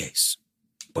win this case.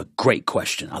 But great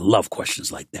question. I love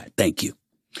questions like that. Thank you.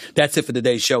 That's it for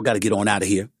today's show. Got to get on out of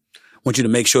here. I want you to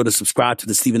make sure to subscribe to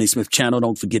the Stephen A. Smith channel.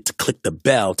 Don't forget to click the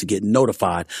bell to get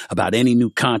notified about any new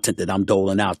content that I'm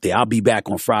doling out there. I'll be back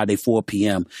on Friday, 4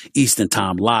 p.m. Eastern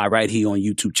Time, live right here on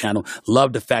YouTube channel.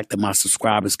 Love the fact that my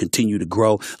subscribers continue to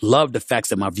grow. Love the fact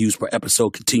that my views per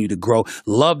episode continue to grow.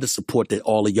 Love the support that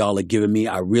all of y'all are giving me.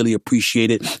 I really appreciate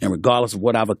it. And regardless of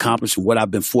what I've accomplished and what I've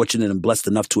been fortunate and blessed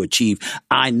enough to achieve,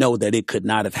 I know that it could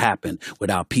not have happened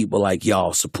without people like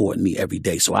y'all supporting me every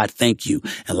day. So I thank you.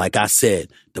 And like I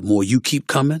said, the more you keep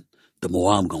coming, the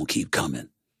more I'm going to keep coming.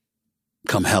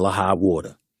 Come hella high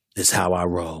water. It's how I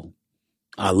roll.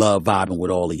 I love vibing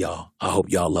with all of y'all. I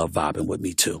hope y'all love vibing with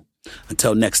me too.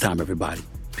 Until next time, everybody,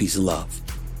 peace and love.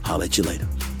 I'll at you later.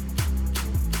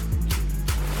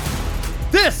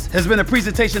 This has been a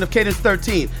presentation of Cadence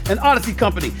 13, an Odyssey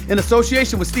company in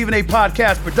association with Stephen A.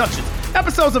 Podcast Productions.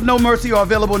 Episodes of No Mercy are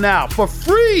available now for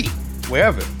free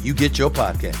wherever you get your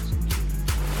podcasts.